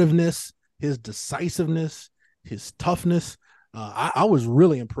assertiveness, his decisiveness, his toughness. I was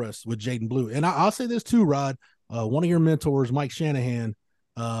really impressed with Jaden Blue. And I'll say this too, Rod, one of your mentors, Mike Shanahan,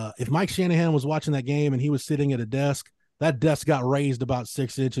 if Mike Shanahan was watching that game and he was sitting at a desk, that desk got raised about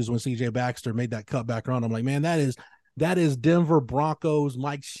 6 inches when CJ Baxter made that cut back run. I'm like, man, that is Denver Broncos,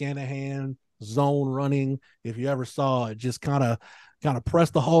 Mike Shanahan zone running. If you ever saw it, just kind of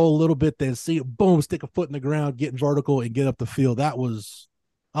press the hole a little bit, then see it, boom, stick a foot in the ground, get vertical and get up the field. That was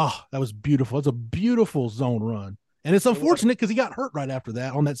beautiful. It's a beautiful zone run. And it's unfortunate because he got hurt right after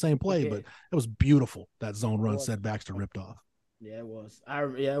that on that same play, but it was beautiful. That zone run said Baxter ripped off. Yeah, it was.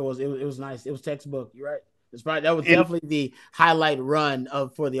 It was nice. It was textbook. You're right. That was definitely the highlight run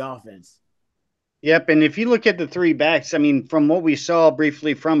for the offense. Yep, and if you look at the three backs, I mean, from what we saw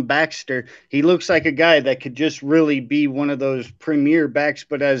briefly from Baxter, he looks like a guy that could just really be one of those premier backs.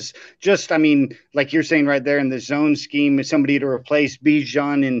 But like you're saying right there in the zone scheme, is somebody to replace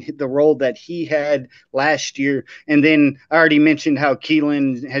Bijan in the role that he had last year. And then I already mentioned how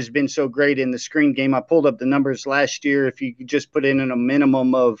Keelan has been so great in the screen game. I pulled up the numbers last year. If you could just put in a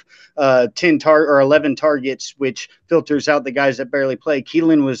minimum of 11 targets, which filters out the guys that barely play,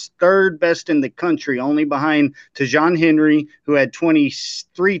 Keelan was third best in the country, only behind Tajon Henry, who had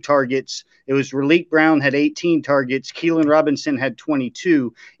 23 targets. It was Raleek Brown had 18 targets. Keelan Robinson had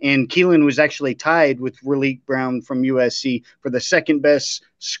 22. And Keelan was actually tied with Raleek Brown from USC for the second best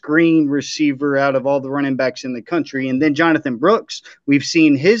screen receiver out of all the running backs in the country. And then Jonathan Brooks, we've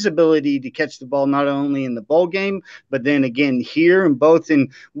seen his ability to catch the ball not only in the bowl game, but then again here, and both in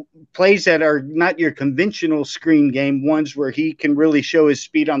plays that are not your conventional screen game ones where he can really show his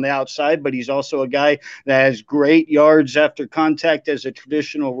speed on the outside, but he's also a guy that has great yards after contact as a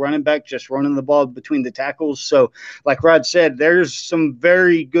traditional running back, just running the ball between the tackles. So like Rod said, there's some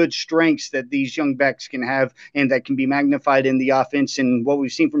very good strengths that these young backs can have and that can be magnified in the offense. And what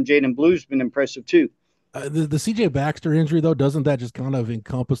we've seen from Jaden Blue has been impressive too. The CJ Baxter injury, though, doesn't that just kind of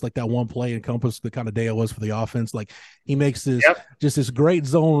encompass, like that one play encompass the kind of day it was for the offense? Like he makes this great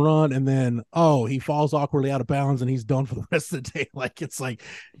zone run, and then he falls awkwardly out of bounds and he's done for the rest of the day. Like it's like,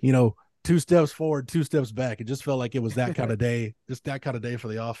 2 steps forward, 2 steps back. It just felt like it was that kind of day, just that kind of day for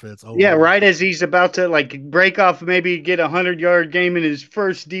the offense. Yeah, right as he's about to break off, maybe get a 100-yard game in his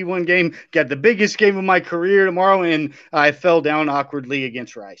first D1 game, got the biggest game of my career tomorrow, and I fell down awkwardly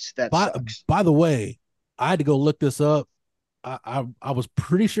against Rice. That sucks. By the way, I had to go look this up. I was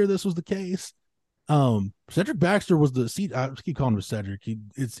pretty sure this was the case. Cedric Baxter was I keep calling him Cedric.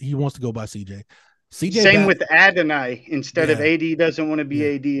 He wants to go by CJ. Same with Adonai. Instead of AD, doesn't want to be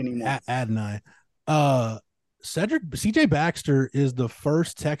AD anymore. Adonai. CJ Baxter is the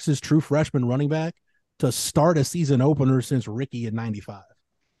first Texas true freshman running back to start a season opener since Ricky in '95.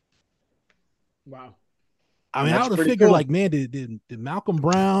 Wow. I mean, I would have figured, cool. Like, man, did Malcolm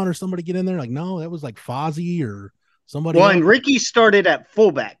Brown or somebody get in there? Like, no, that was like Fozzie or Somebody Well, else. and Ricky started at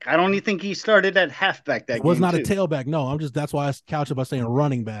fullback. I don't even think he started at halfback that It was game, not a too. tailback. No, that's why I couched it by saying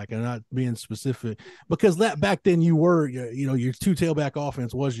running back and not being specific, because that back then you were, your two tailback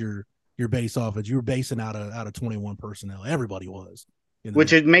offense was your base offense. You were basing out of 21 personnel. Everybody was.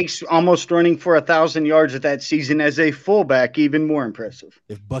 Which it makes almost running for 1,000 yards of that season as a fullback even more impressive.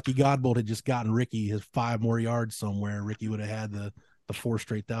 If Bucky Godbolt had just gotten Ricky his 5 more yards somewhere, Ricky would have had the 4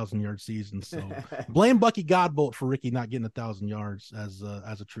 straight 1,000-yard seasons. So blame Bucky Godbolt for Ricky not getting 1,000 yards as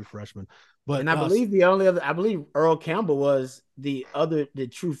a true freshman. But and I believe I believe Earl Campbell was the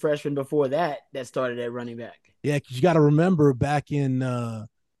true freshman before that started at running back. Yeah, because you got to remember back in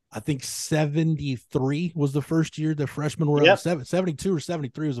I think 73 was the first year the freshmen were 72 or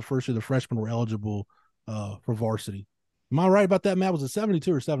 73 was the first year the freshmen were eligible for varsity. Am I right about that, Matt? Was it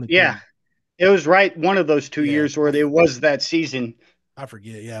 72 or 73? Yeah, it was right one of those 2 years where it was that season. I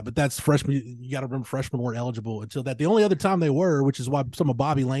forget, yeah, but that's freshman. You got to remember freshmen weren't eligible until that. The only other time they were, which is why some of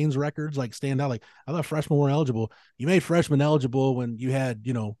Bobby Lane's records like stand out. Like I thought freshmen weren't eligible. You made freshmen eligible when you had,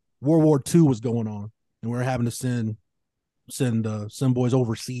 World War II was going on and we were having to send boys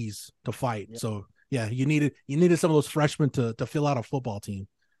overseas to fight. Yep. So yeah, you needed some of those freshmen to fill out a football team.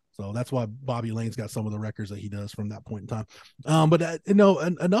 So that's why Bobby Lane's got some of the records that he does from that point in time. But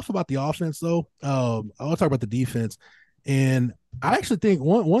enough about the offense though. I want to talk about the defense. And I actually think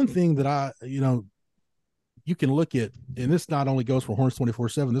one thing that you can look at, and this not only goes for Horns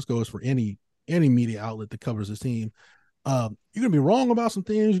 24/7, this goes for any media outlet that covers this team. You're gonna be wrong about some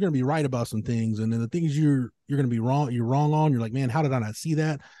things, you're gonna be right about some things, and then the things you're gonna be wrong on, you're like, man, how did I not see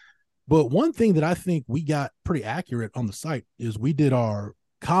that? But one thing that I think we got pretty accurate on the site is we did our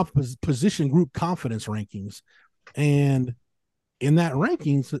position group confidence rankings, and in that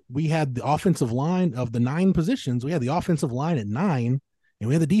rankings, we had the offensive line of the 9 positions. We had the offensive line at 9, and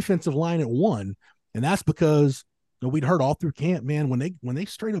we had the defensive line at 1. And that's because we'd heard all through camp, man, when they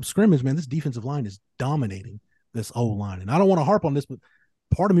straight up scrimmage, man, this defensive line is dominating this O line. And I don't want to harp on this, but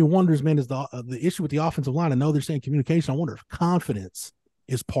part of me wonders, man, is the issue with the offensive line. I know they're saying communication. I wonder if confidence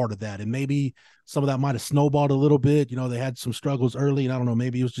is part of that. And maybe some of that might have snowballed a little bit. They had some struggles early, and I don't know,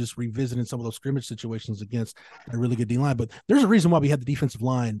 maybe it was just revisiting some of those scrimmage situations against a really good D-line. But there's a reason why we had the defensive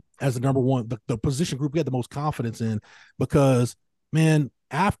line as the number one, the position group we had the most confidence in, because, man,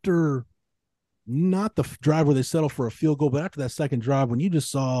 after not the drive where they settled for a field goal, but after that second drive, when you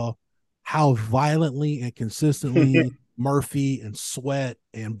just saw how violently and consistently Murphy and Sweat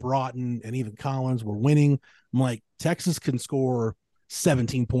and Broughton and even Collins were winning, I'm like, Texas can score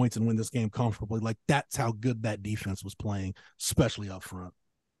 17 points and win this game comfortably. Like, that's how good that defense was playing, especially up front.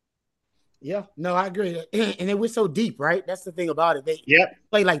 Yeah, no, I agree. And it was so deep, right? That's the thing about it. They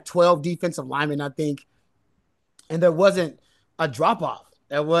played like 12 defensive linemen, I think, and there wasn't a drop-off.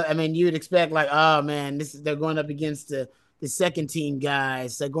 You'd expect like, oh, man, they're going up against the second team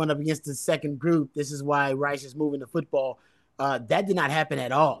guys. They're going up against the second group. This is why Rice is moving the football. That did not happen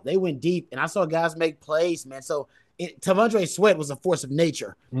at all. They went deep, and I saw guys make plays, man. So Tavondre Sweat was a force of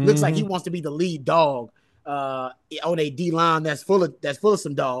nature. Mm-hmm. Looks like he wants to be the lead dog on a D line that's full of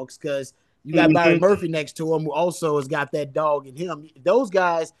some dogs, because you got Byron Murphy next to him, who also has got that dog in him. Those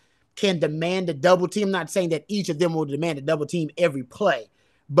guys can demand a double team. I'm not saying that each of them will demand a double team every play,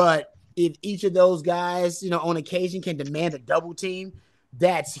 but if each of those guys, on occasion can demand a double team,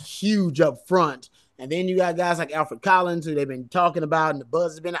 that's huge up front. And then you got guys like Alfred Collins, who they've been talking about, and the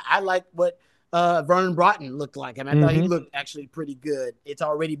buzz has been. I like what Vernon Broughton looked like. I thought he looked actually pretty good. It's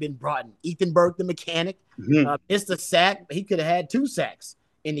already been Broughton. Ethan Burke, the mechanic, missed a sack. He could have had 2 sacks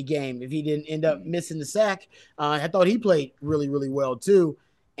in the game if he didn't end up missing the sack. I thought he played really, really well too.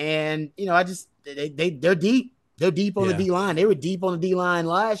 And they're deep. They're deep on the D line. They were deep on the D line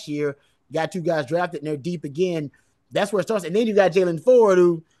last year. Got 2 guys drafted, and they're deep again. That's where it starts. And then you got Jalen Ford,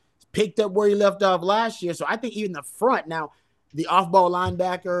 who picked up where he left off last year. So I think even the front now, the off-ball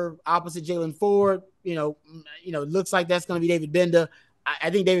linebacker opposite Jalen Ford, looks like that's going to be David Benda. I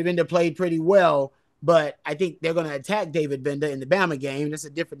think David Benda played pretty well, but I think they're going to attack David Benda in the Bama game. That's a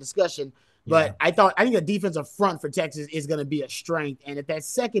different discussion. But I think the defensive front for Texas is going to be a strength. And if that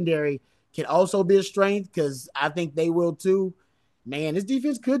secondary can also be a strength, because I think they will too, man, this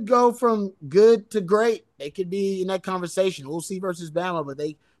defense could go from good to great. They could be in that conversation. We'll see versus Bama, but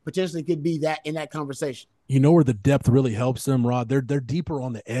they potentially could be that in that conversation. You know where the depth really helps them, Rod? They're deeper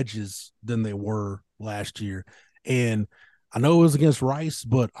on the edges than they were last year. And I know it was against Rice,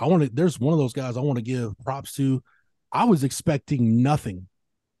 but there's one of those guys I want to give props to. I was expecting nothing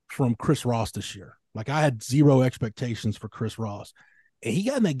from Chris Ross this year. Like, I had 0 expectations for Chris Ross. And he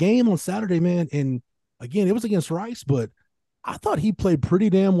got in that game on Saturday, man. And again, it was against Rice, but I thought he played pretty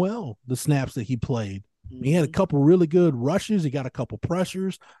damn well the snaps that he played. He had a couple really good rushes. He got a couple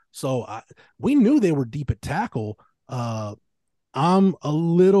pressures. So we knew they were deep at tackle. I'm a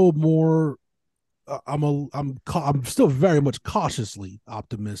little more. I'm still very much cautiously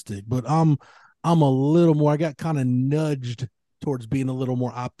optimistic, but I'm a little more. I got kind of nudged towards being a little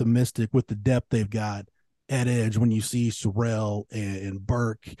more optimistic with the depth they've got at edge when you see Sorrell and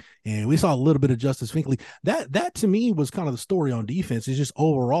Burke, and we saw a little bit of Justice Finkley. That to me was kind of the story on defense, is just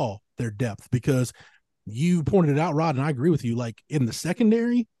overall their depth, because you pointed it out, Rod, and I agree with you. Like in the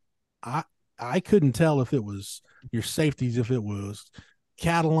secondary, I couldn't tell if it was your safeties, if it was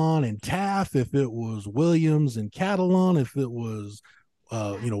Catalan and Taft, if it was Williams and Catalan, if it was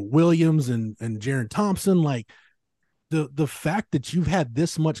Williams and Jaron Thompson. Like the fact that you've had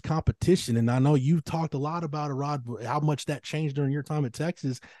this much competition, and I know you've talked a lot about it, Rod, how much that changed during your time at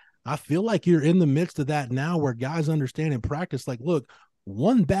Texas. I feel like you're in the midst of that now, where guys understand in practice, like, look,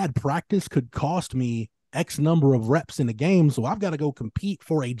 one bad practice could cost me X number of reps in a game, so I've got to go compete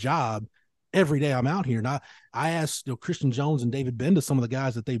for a job every day I'm out here. And I asked Christian Jones and David Benda, some of the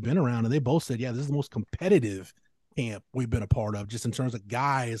guys that they've been around, and they both said, yeah, this is the most competitive camp we've been a part of, just in terms of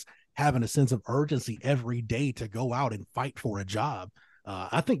guys having a sense of urgency every day to go out and fight for a job.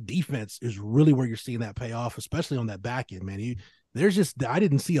 I think defense is really where you're seeing that pay off, especially on that back end, man. I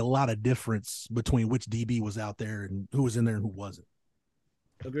didn't see a lot of difference between which DB was out there and who was in there and who wasn't.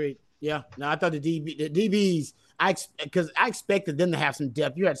 Agreed. Yeah. No, I thought the DBs, because I expected them to have some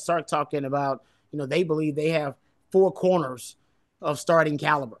depth. You had Sark talking about, they believe they have 4 corners of starting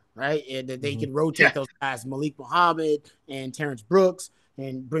caliber, right? And that they could rotate those guys, Malik Muhammad and Terrence Brooks,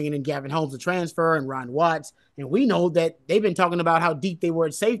 and bringing in Gavin Holmes to transfer, and Ron Watts. And we know that they've been talking about how deep they were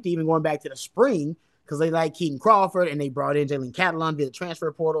at safety, even going back to the spring, because they like Keaton Crawford, and they brought in Jalen Catalan via the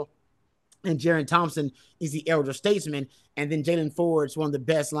transfer portal. And Jaron Thompson is the elder statesman. And then Jalen Ford's one of the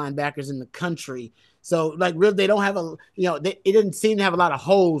best linebackers in the country. So, like, really, they don't have it didn't seem to have a lot of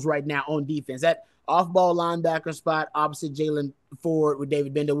holes right now on defense. That off-ball linebacker spot opposite Jalen Ford with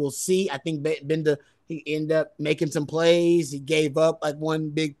David Benda, we'll see. I think Benda, he ended up making some plays. He gave up like one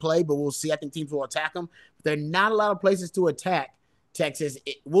big play, but we'll see. I think teams will attack him. But there are not a lot of places to attack Texas.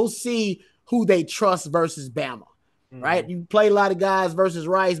 We'll see who they trust versus Bama. Right? You play a lot of guys versus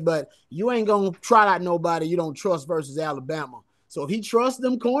Rice, but you ain't going to try out nobody you don't trust versus Alabama. So if he trusts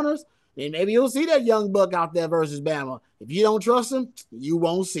them corners, then maybe you'll see that young buck out there versus Bama. If you don't trust him, you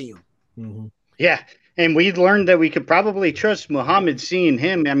won't see him. Mm-hmm. Yeah. And we learned that we could probably trust Muhammad, seeing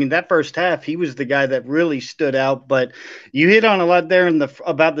him. I mean, that first half, he was the guy that really stood out. But you hit on a lot there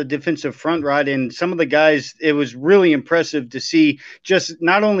about the defensive front, Rod, and some of the guys. It was really impressive to see just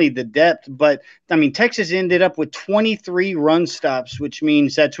not only the depth, but I mean, Texas ended up with 23 run stops, which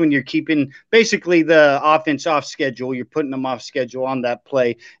means that's when you're keeping basically the offense off schedule. You're putting them off schedule on that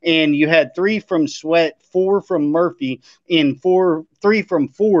play. And you had 3 from Sweat, 4 from Murphy, and 3 from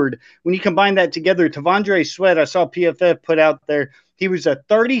Ford. When you combine that together, Tavondre Sweat, I saw PFF put out there, he was a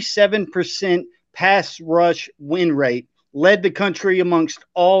 37% pass rush win rate, led the country amongst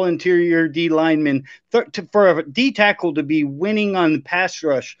all interior D linemen. For a D tackle to be winning on the pass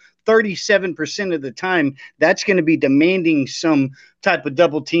rush 37% of the time, that's going to be demanding some type of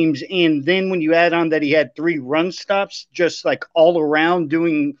double teams. And then when you add on that he had 3 run stops, just like all around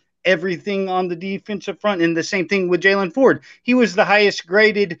doing everything on the defensive front. And the same thing with Jalen Ford. He was the highest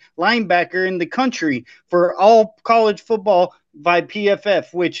graded linebacker in the country for all college football by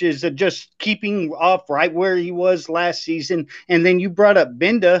PFF, which is just keeping off right where he was last season. And then you brought up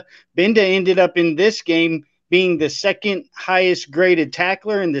Benda. Benda ended up in this game being the second highest graded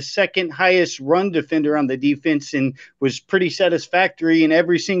tackler and the second highest run defender on the defense, and was pretty satisfactory in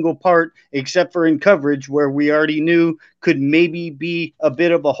every single part except for in coverage, where we already knew could maybe be a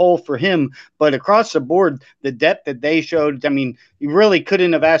bit of a hole for him. But across the board, the depth that they showed, I mean, you really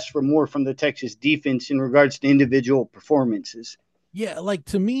couldn't have asked for more from the Texas defense in regards to individual performances. Yeah, like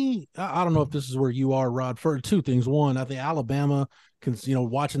to me, I don't know if this is where you are, Rod, for 2 things. One, I think Alabama,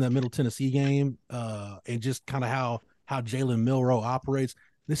 watching that Middle Tennessee game and just kind of how Jalen Milroe operates,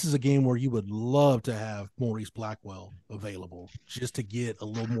 this is a game where you would love to have Maurice Blackwell available just to get a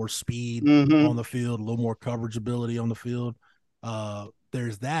little more speed on the field, a little more coverage ability on the field.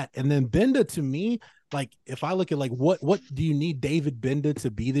 There's that. And then Benda, to me, like if I look at like what do you need David Benda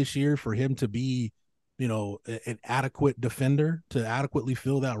to be this year for him to be an adequate defender to adequately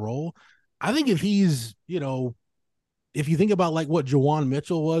fill that role? I think if he's, if you think about like what Jawan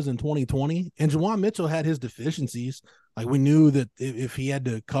Mitchell was in 2020, and Jawan Mitchell had his deficiencies, like we knew that if he had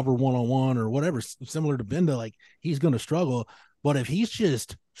to cover one-on-one or whatever, similar to Benda, like he's going to struggle. But if he's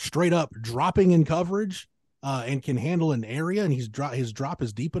just straight up dropping in coverage and can handle an area, and his drop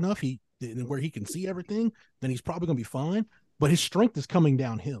is deep enough, he and where he can see everything, then he's probably going to be fine. But his strength is coming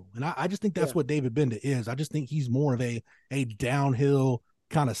downhill. And I just think that's what David Benda is. I just think he's more of a downhill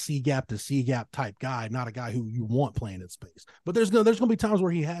kind of C gap to C gap type guy, not a guy who you want playing in space. But there's going to be times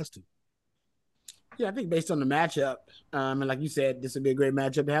where he has to. Yeah, I think based on the matchup, and like you said, this would be a great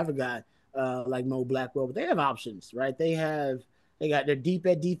matchup to have a guy like Mo Blackwell. But they have options, right? They're deep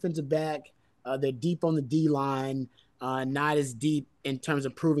at defensive back. They're deep on the D line, not as deep in terms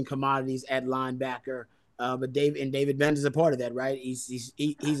of proven commodities at linebacker. But David Benda is a part of that, right? He's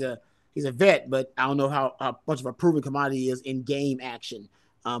a vet, but I don't know how much of a proven commodity he is in game action.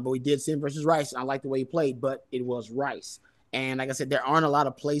 But we did see him versus Rice. I like the way he played, but it was Rice. And like I said, there aren't a lot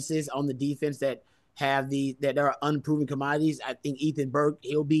of places on the defense that there are unproven commodities. I think Ethan Burke,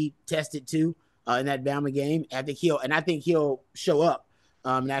 he'll be tested too in that Bama game. I think he'll show up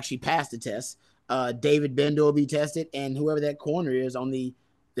and actually pass the test. David Benda will be tested, and whoever that corner is on the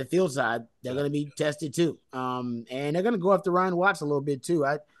field side, they're going to be tested too. And they're going to go after Ryan Watts a little bit too.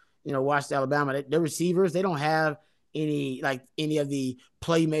 I watched Alabama. Their receivers, they don't have any of the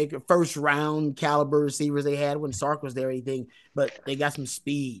playmaker first round caliber receivers they had when Sark was there or anything, but they got some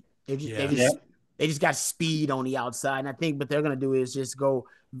speed. They just got speed on the outside. And I think what they're going to do is just go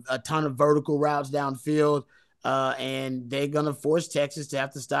a ton of vertical routes downfield. And they're going to force Texas to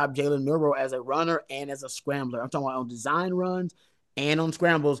have to stop Jalen Milroe as a runner and as a scrambler. I'm talking about on design runs and on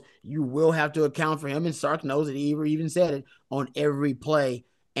scrambles. You will have to account for him. And Sark knows it. He even said it on every play.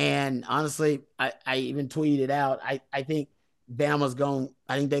 And honestly, I even tweeted it out. I think Bama's going –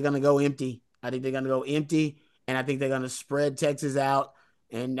 I think they're going to go empty. And I think they're going to spread Texas out.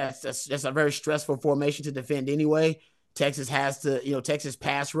 And that's a very stressful formation to defend anyway. Texas has to, Texas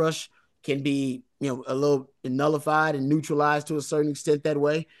pass rush can be, a little nullified and neutralized to a certain extent that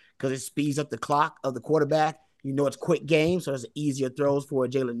way because it speeds up the clock of the quarterback. It's quick game, so it's easier throws for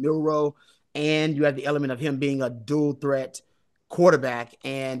Jalen Milroe. And you have the element of him being a dual threat quarterback.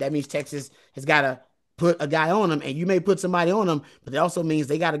 And that means Texas has got to put a guy on him, and you may put somebody on him, but it also means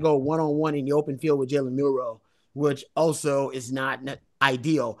they got to go one-on-one in the open field with Jalen Milroe, which also is not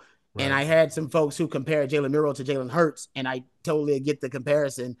ideal. Right. And I had some folks who compared Jalen Milroe to Jalen Hurts, and I totally get the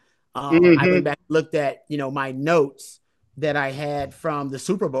comparison. I went back and looked at, my notes that I had from the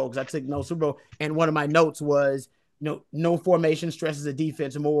Super Bowl, because I took no Super Bowl, and one of my notes was, no formation stresses a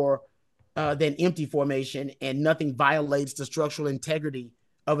defense more than empty formation, and nothing violates the structural integrity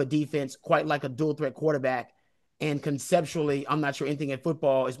of a defense quite like a dual threat quarterback. And conceptually, I'm not sure anything in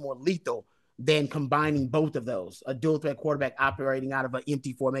football is more lethal than combining both of those, a dual threat quarterback operating out of an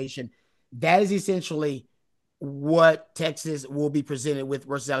empty formation. That is essentially what Texas will be presented with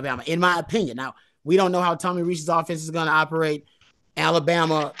versus Alabama, in my opinion. Now, we don't know how Tommy Rees's offense is going to operate.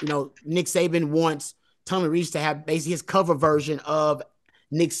 Alabama, Nick Saban wants Tommy Rees to have basically his cover version of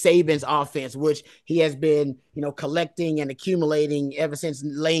Nick Saban's offense, which he has been, collecting and accumulating ever since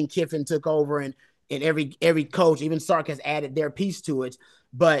Lane Kiffin took over, and every coach, even Sark, has added their piece to it.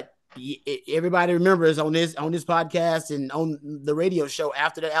 But everybody remembers on this podcast and on the radio show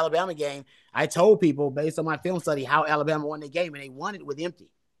after the Alabama game, I told people based on my film study how Alabama won the game, and they won it with empty.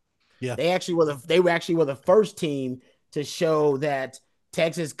 Yeah, they were actually the first team to show that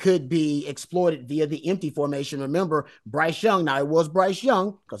Texas could be exploited via the empty formation. Remember, Bryce Young. Now it was Bryce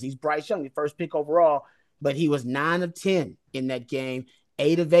Young because he's Bryce Young, the first pick overall, but he was 9 of 10 in that game.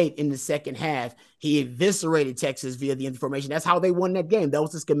 8 of 8 in the second half. He eviscerated Texas via the information. That's how they won that game. That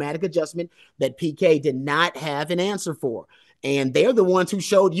was the schematic adjustment that PK did not have an answer for. And they're the ones who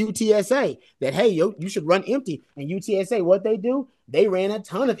showed UTSA that, hey, you should run empty. And UTSA, what they do? They ran a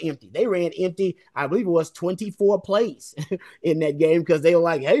ton of empty. They ran empty, I believe it was 24 plays in that game because they were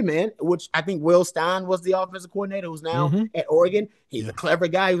like, hey, man, which I think Will Stein was the offensive coordinator who's now at Oregon. He's a clever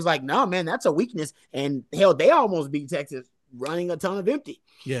guy. He was like, no, man, that's a weakness. And, hell, they almost beat Texas running a ton of empty.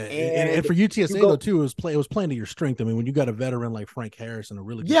 Yeah, and for UTSA though too, it was playing to your strength. I mean, when you got a veteran like Frank Harris and a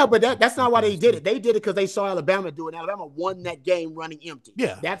really good but that's not why they did it. They did it because they saw Alabama do it. Alabama won that game running empty.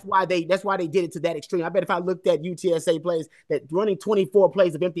 Yeah, that's why they did it to that extreme. I bet if I looked at UTSA plays, that running 24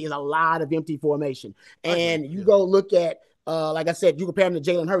 plays of empty is a lot of empty formation. And you go look at. Like I said, you compare him to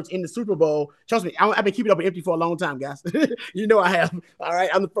Jalen Hurts in the Super Bowl. Trust me, I've been keeping up with empty for a long time, guys. I have. All right,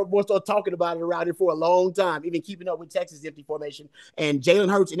 I'm the first one to start talking about it around here for a long time, even keeping up with Texas empty formation. And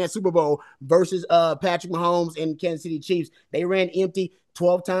Jalen Hurts in that Super Bowl versus Patrick Mahomes and Kansas City Chiefs, they ran empty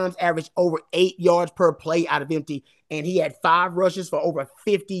 12 times, averaged over 8 yards per play out of empty. And he had 5 rushes for over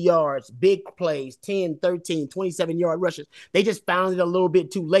 50 yards, big plays, 10, 13, 27-yard rushes. They just found it a little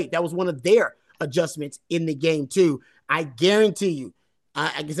bit too late. That was one of their adjustments in the game too. I guarantee you,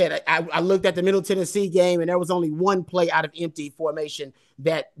 Like I said, I looked at the Middle Tennessee game, and there was only one play out of empty formation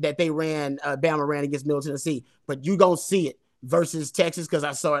that they ran. Bama ran against Middle Tennessee, but you don't see it versus Texas because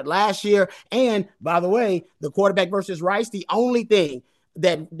I saw it last year. And by the way, the quarterback versus Rice, the only thing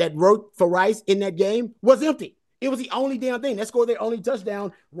that worked for Rice in that game was empty. It was the only damn thing. That scored their only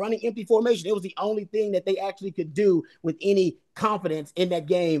touchdown running empty formation. It was the only thing that they actually could do with any confidence in that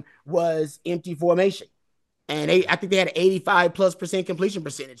game was empty formation. And I think they had an 85+% completion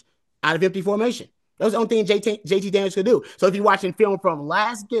percentage out of empty formation. That was the only thing JT Daniels could do. So if you're watching film from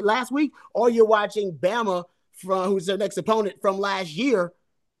last week, or you're watching Bama from who's their next opponent from last year,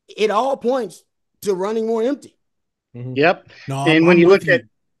 it all points to running more empty. Mm-hmm. Yep. No, and when you look at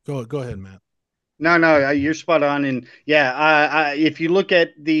go ahead, Matt. No, you're spot on. And yeah, if you look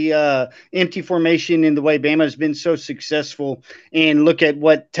at the empty formation and the way Bama has been so successful and look at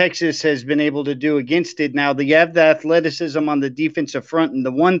what Texas has been able to do against it, now you have the athleticism on the defensive front. And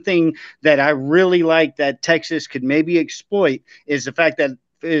the one thing that I really like that Texas could maybe exploit is the fact that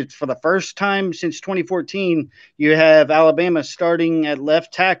it's for the first time since 2014, you have Alabama starting at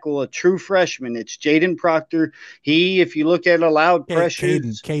left tackle, a true freshman. It's Jaden Proctor. If you look at allowed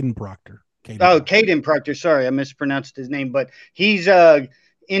pressures. Caden Proctor. Caden Proctor. Sorry, I mispronounced his name, but he's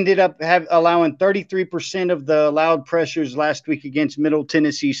ended up allowing 33% of the allowed pressures last week against Middle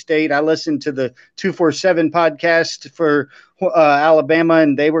Tennessee State. I listened to the 247 podcast for Alabama,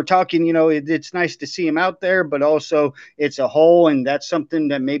 and they were talking, it's nice to see him out there, but also it's a hole, and that's something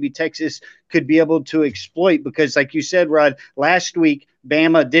that maybe Texas could be able to exploit because, like you said, Rod, last week,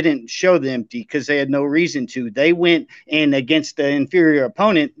 Bama didn't show the empty because they had no reason to. They went in against the inferior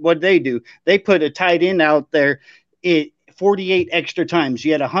opponent. What did they do? They put a tight end out there 48 extra times.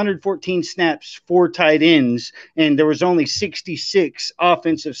 You had 114 snaps for tight ends, and there was only 66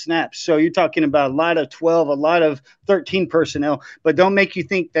 offensive snaps. So you're talking about a lot of 12, a lot of 13 personnel. But don't make you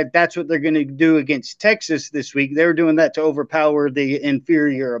think that that's what they're going to do against Texas this week. They're doing that to overpower the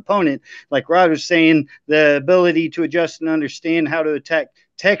inferior opponent. Like Rod was saying, the ability to adjust and understand how to attack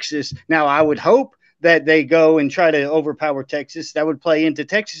Texas. Now, I would hope that they go and try to overpower Texas. That would play into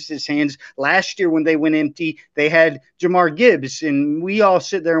Texas's hands. Last year when they went empty, they had Jamar Gibbs, and we all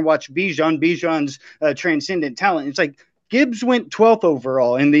sit there and watch Bijan's transcendent talent. It's like Gibbs went 12th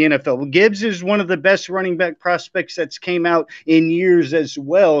overall in the NFL. Gibbs is one of the best running back prospects that's came out in years as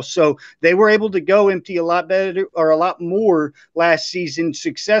well. So they were able to go empty a lot better or a lot more last season,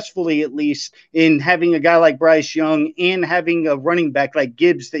 successfully at least, in having a guy like Bryce Young and having a running back like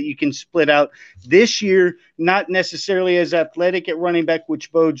Gibbs that you can split out. This year, not necessarily as athletic at running back,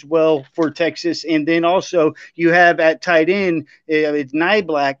 which bodes well for Texas. And then also you have at tight end, it's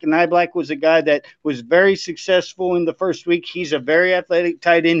Niblack. Niblack was a guy that was very successful in the first week. He's a very athletic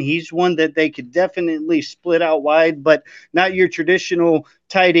tight end. He's one that they could definitely split out wide, but not your traditional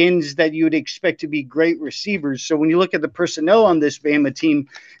tight ends that you would expect to be great receivers. So when you look at the personnel on this Bama team,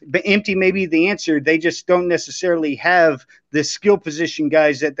 empty may be the answer. They just don't necessarily have the skill position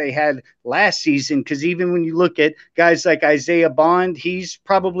guys that they had last season. Because even when you look at guys like Isaiah Bond, he's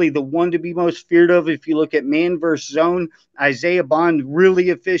probably the one to be most feared of. If you look at man versus zone, Isaiah Bond, really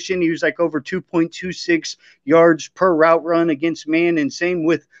efficient. He was like over 2.26 yards per route run against man. And same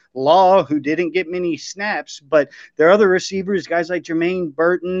with Law, who didn't get many snaps, but there are other receivers, guys like Jermaine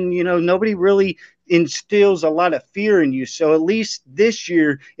Burton, nobody really instills a lot of fear in you. So at least this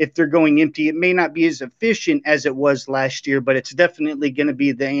year, if they're going empty, it may not be as efficient as it was last year, but it's definitely going to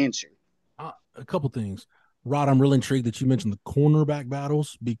be the answer. A couple things. Rod, I'm really intrigued that you mentioned the cornerback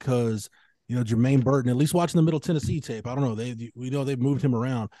battles because Jermaine Burton, at least watching the Middle Tennessee tape, I don't know. We know they've moved him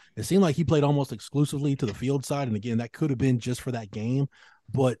around. It seemed like he played almost exclusively to the field side. And again, that could have been just for that game,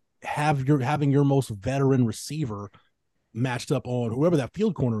 but having your most veteran receiver matched up on whoever that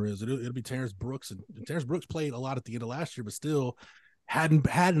field corner is, it'll be Terrence Brooks. And Terrence Brooks played a lot at the end of last year, but still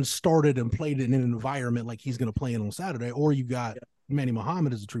hadn't started and played in an environment like he's going to play in on Saturday. Or you got Manny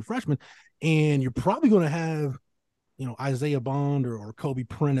Muhammad as a true freshman, and you're probably going to have Isaiah Bond or Kobe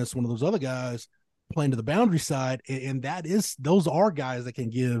Prentice, one of those other guys, playing to the boundary side, and those are guys that can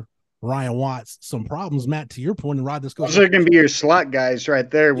give Ryan Watts some problems. Matt, to your point, and Rod, this goes. Those are going to be your slot guys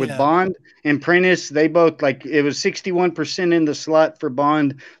right there with Bond and Prentice. They both it was 61% in the slot for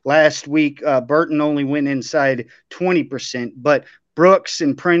Bond last week. Burton only went inside 20%, but Brooks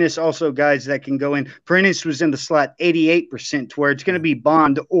and Prentice also guys that can go in. Prentice was in the slot 88%, to where it's going to be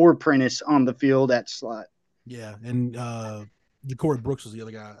Bond or Prentice on the field at slot. Yeah, and Corey Brooks was the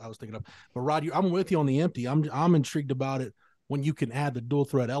other guy I was thinking of. But Rod, I'm with you on the empty. I'm intrigued about it. When you can add the dual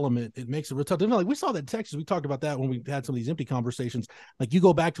threat element, it makes it real tough. Like we saw that in Texas. We talked about that when we had some of these empty conversations. Like you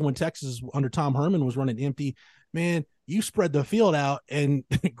go back to when Texas under Tom Herman was running empty, man, you spread the field out, and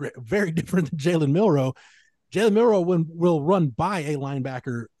very different than Jalen Milroe. Jalen Milroe will run by a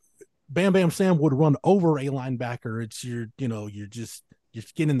linebacker. Bam Bam Sam would run over a linebacker. It's you're just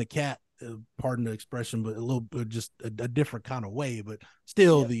skinning the cat, pardon the expression, but a little bit just a different kind of way. But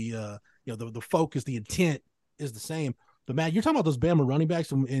still, the focus, the intent is the same. But Matt, you're talking about those Bama running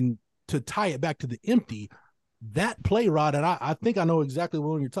backs, and to tie it back to the empty, that play, Rod, and I think I know exactly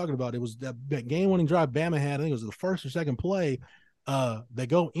what you're talking about. It was that game-winning drive Bama had. I think it was the first or second play. They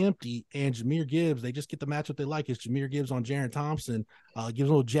go empty, and Jahmyr Gibbs, they just get the matchup they like. It's Jahmyr Gibbs on Jaron Thompson, gives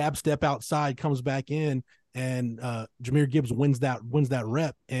a little jab step outside, comes back in, and Jahmyr Gibbs wins that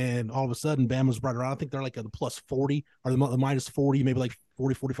rep, and all of a sudden Bama's right around. I think they're like at the plus 40 or the minus 40, maybe like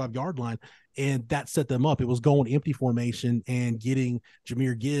 40, 45 yard line, and that set them up. It was going empty formation and getting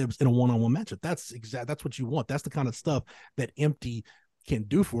Jahmyr Gibbs in a one-on-one matchup. That's what you want. That's the kind of stuff that empty can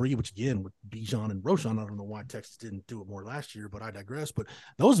do for you, which again with Bijan and Roschon, I don't know why Texas didn't do it more last year, but I digress. But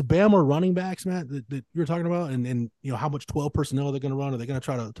those Bama running backs, Matt, that you're talking about, and how much 12 personnel they're going to run, are they going to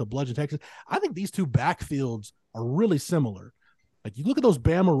try to bludgeon Texas? I think these two backfields are really similar. Like you look at those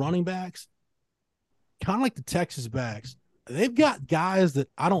Bama running backs, kind of like the Texas backs, they've got guys that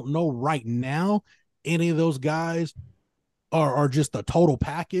I don't know right now any of those guys are just a total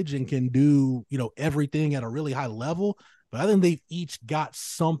package and can do everything at a really high level. But I think they've each got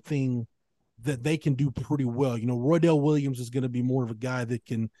something that they can do pretty well. Roydell Williams is going to be more of a guy that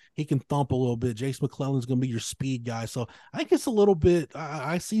can thump a little bit. Jace McClellan's going to be your speed guy. So I think it's a little bit.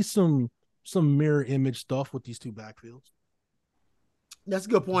 I see some mirror image stuff with these two backfields. That's a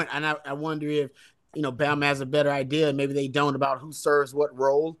good point, and I wonder if Bama has a better idea. Maybe they don't about who serves what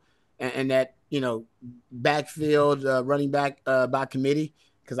role, and that backfield running back by committee.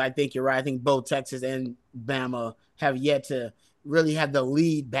 Because I think you're right. I think both Texas and Bama have yet to really have the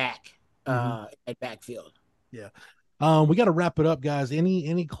lead back at backfield. Yeah. We got to wrap it up, guys.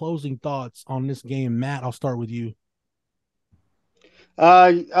 Any closing thoughts on this game? Matt, I'll start with you.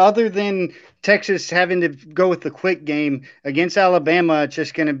 Other than Texas having to go with the quick game against Alabama, it's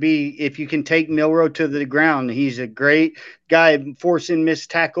just going to be if you can take Milroe to the ground. He's a great guy forcing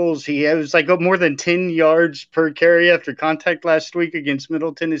missed tackles. He was like more than 10 yards per carry after contact last week against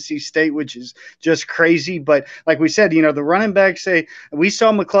Middle Tennessee State, which is just crazy. But like we said, the running backs we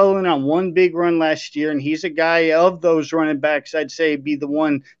saw McClellan on one big run last year, and he's a guy of those running backs I'd say be the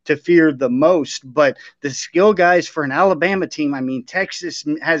one to fear the most. But the skill guys for an Alabama team, I mean, Texas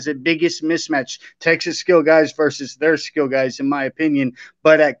has the biggest mismatch, Texas skill guys versus their skill guys, in my opinion.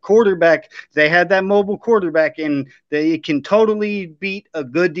 But at quarterback, they had that mobile quarterback, and they can totally beat a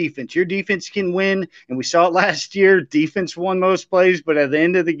good defense. Your defense can win, and we saw it last year. Defense won most plays, but at the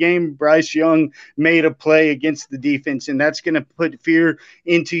end of the game, Bryce Young made a play against the defense, and that's going to put fear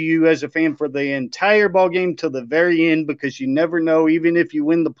into you as a fan for the entire ball game till the very end, because you never know. Even if you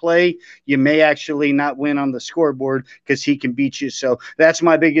win the play, you may actually not win on the scoreboard because he can beat you. So that's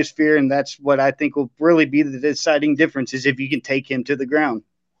my biggest fear, and that's what I think will really be the deciding difference, is if you can take him to the ground.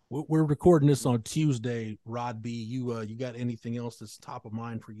 We're recording this on Tuesday. Rod B, you got anything else that's top of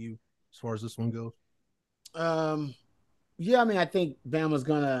mind for you as far as this one goes? Yeah, I mean, I think Bama's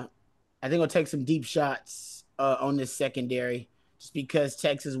gonna take some deep shots on this secondary, just because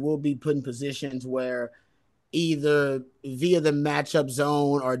Texas will be put in positions where either via the matchup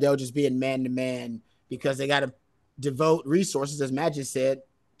zone or they'll just be in man-to-man, because they got to devote resources, as Matt just said,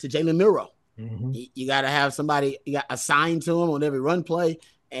 to Jalen Milroe. Mm-hmm. You got to have somebody you got assigned to him on every run play.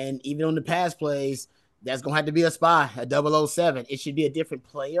 And even on the pass plays, that's going to have to be a spy, a 007. It should be a different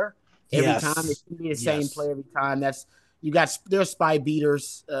player every time. It should be the same player every time. There's spy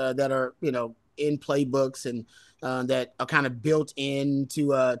beaters that are, in playbooks and that are kind of built into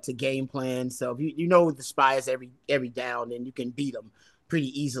to game plans. So if you know the spy is every down, then you can beat them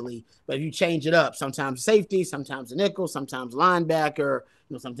pretty easily. But if you change it up, sometimes safety, sometimes the nickel, sometimes linebacker,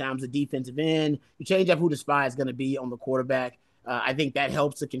 sometimes the defensive end, you change up who the spy is going to be on the quarterback. I think that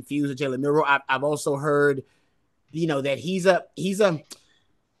helps to confuse Jalen Milroe. I've also heard, that he's a,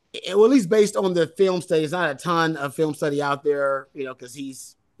 well, at least based on the film study, there's not a ton of film study out there, because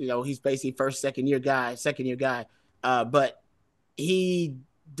he's basically second year guy. But he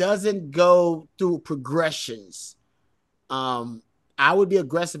doesn't go through progressions. I would be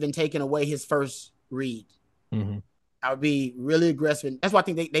aggressive in taking away his first read. Mm-hmm. I would be really aggressive. That's why I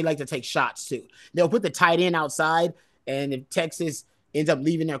think they like to take shots too. They'll put the tight end outside, and if Texas ends up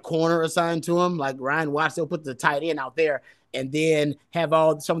leaving their corner assigned to him, like Ryan Watts, they'll put the tight end out there and then have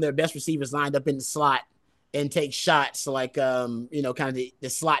some of their best receivers lined up in the slot and take shots, like kind of the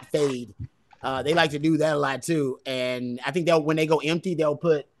slot fade. They like to do that a lot too. And I think when they go empty, they'll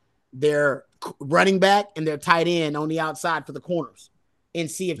put their running back and their tight end on the outside for the corners and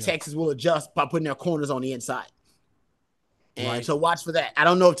see if Texas will adjust by putting their corners on the inside. And so watch for that. I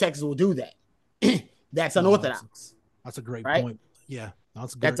don't know if Texas will do that. That's unorthodox. That's a great right? point. Yeah,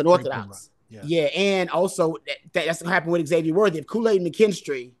 that's unorthodox. Yeah, and also that's going to happen with Xavier Worthy. If Kool-Aid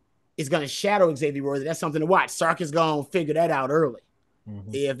McKinstry is going to shadow Xavier Worthy, that's something to watch. Sark is going to figure that out early.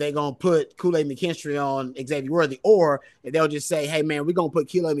 If they're going to put Kool-Aid McKinstry on Xavier Worthy, or if they'll just say, hey, man, we're going to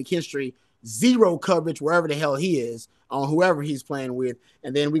put Kool-Aid McKinstry zero coverage wherever the hell he is on whoever he's playing with,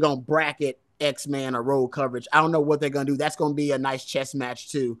 and then we're going to bracket X-Man or roll coverage. I don't know what they're going to do. That's going to be a nice chess match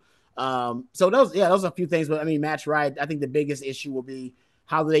too. So those are a few things, but I mean, Matt's right. I think the biggest issue will be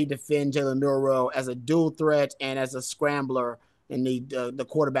how do they defend Jalen Milroe as a dual threat and as a scrambler in the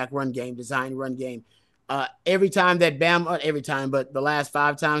quarterback run game, design run game. Every time that but the last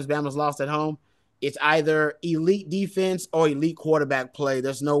 5 times Bama's lost at home, it's either elite defense or elite quarterback play.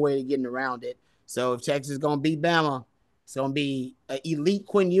 There's no way to getting around it. So if Texas is going to beat Bama, it's going to be an elite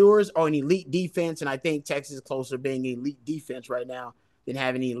Quinn Ewers or an elite defense, and I think Texas is closer to being an elite defense right now than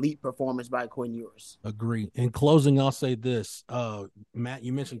having an elite performance by Quinn Ewers. Agree. In closing, I'll say this. Matt,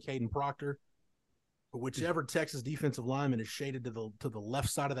 you mentioned Caden Proctor. Whichever Texas defensive lineman is shaded to the left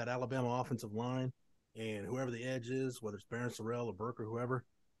side of that Alabama offensive line, and whoever the edge is, whether it's Barron Sorrell or Burke or whoever,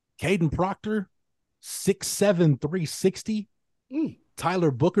 Caden Proctor, 6'7", 360.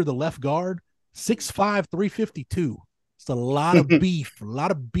 Tyler Booker, the left guard, 6'5", 352. It's a lot of beef, a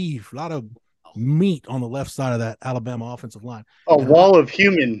lot of meat on the left side of that Alabama offensive line. Wall of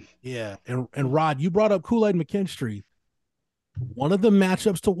human. Yeah. And Rod, you brought up Kool-Aid McKinstry. One of the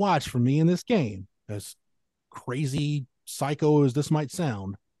matchups to watch for me in this game, as crazy psycho as this might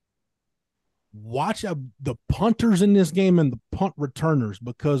sound, watch the punters in this game and the punt returners,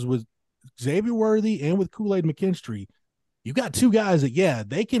 because with Xavier Worthy and with Kool-Aid McKinstry, you got 2 guys that,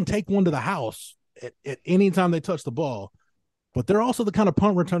 they can take one to the house at any time they touch the ball. But they're also the kind of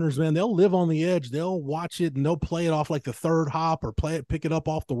punt returners, man. They'll live on the edge. They'll watch it and they'll play it off like the third hop or pick it up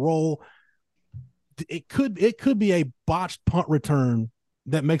off the roll. It could be a botched punt return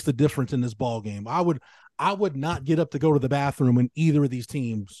that makes the difference in this ball game. I would not get up to go to the bathroom when either of these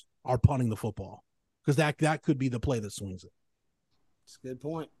teams are punting the football, because that could be the play that swings it. That's a good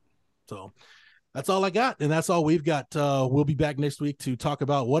point. So that's all I got, and that's all we've got. We'll be back next week to talk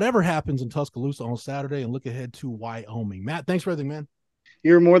about whatever happens in Tuscaloosa on Saturday and look ahead to Wyoming. Matt, thanks for everything, man.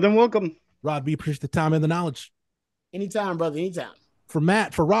 You're more than welcome. Rod, we appreciate the time and the knowledge. Anytime, brother, anytime. For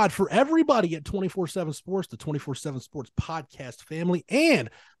Matt, for Rod, for everybody at 24/7 Sports, the 24/7 Sports podcast family, and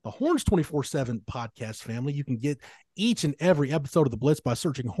the Horns 24/7 podcast family, you can get each and every episode of The Blitz by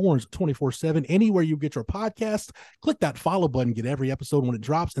searching Horns 24/7 anywhere you get your podcasts. Click that follow button, get every episode when it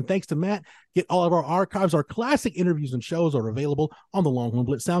drops. And thanks to Matt, get all of our archives. Our classic interviews and shows are available on the Longhorn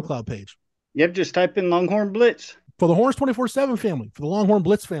Blitz SoundCloud page. Yep, just type in Longhorn Blitz. For the Horns 24/7 family, for the Longhorn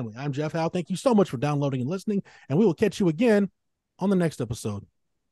Blitz family, I'm Jeff Howe. Thank you so much for downloading and listening, and we will catch you again on the next episode.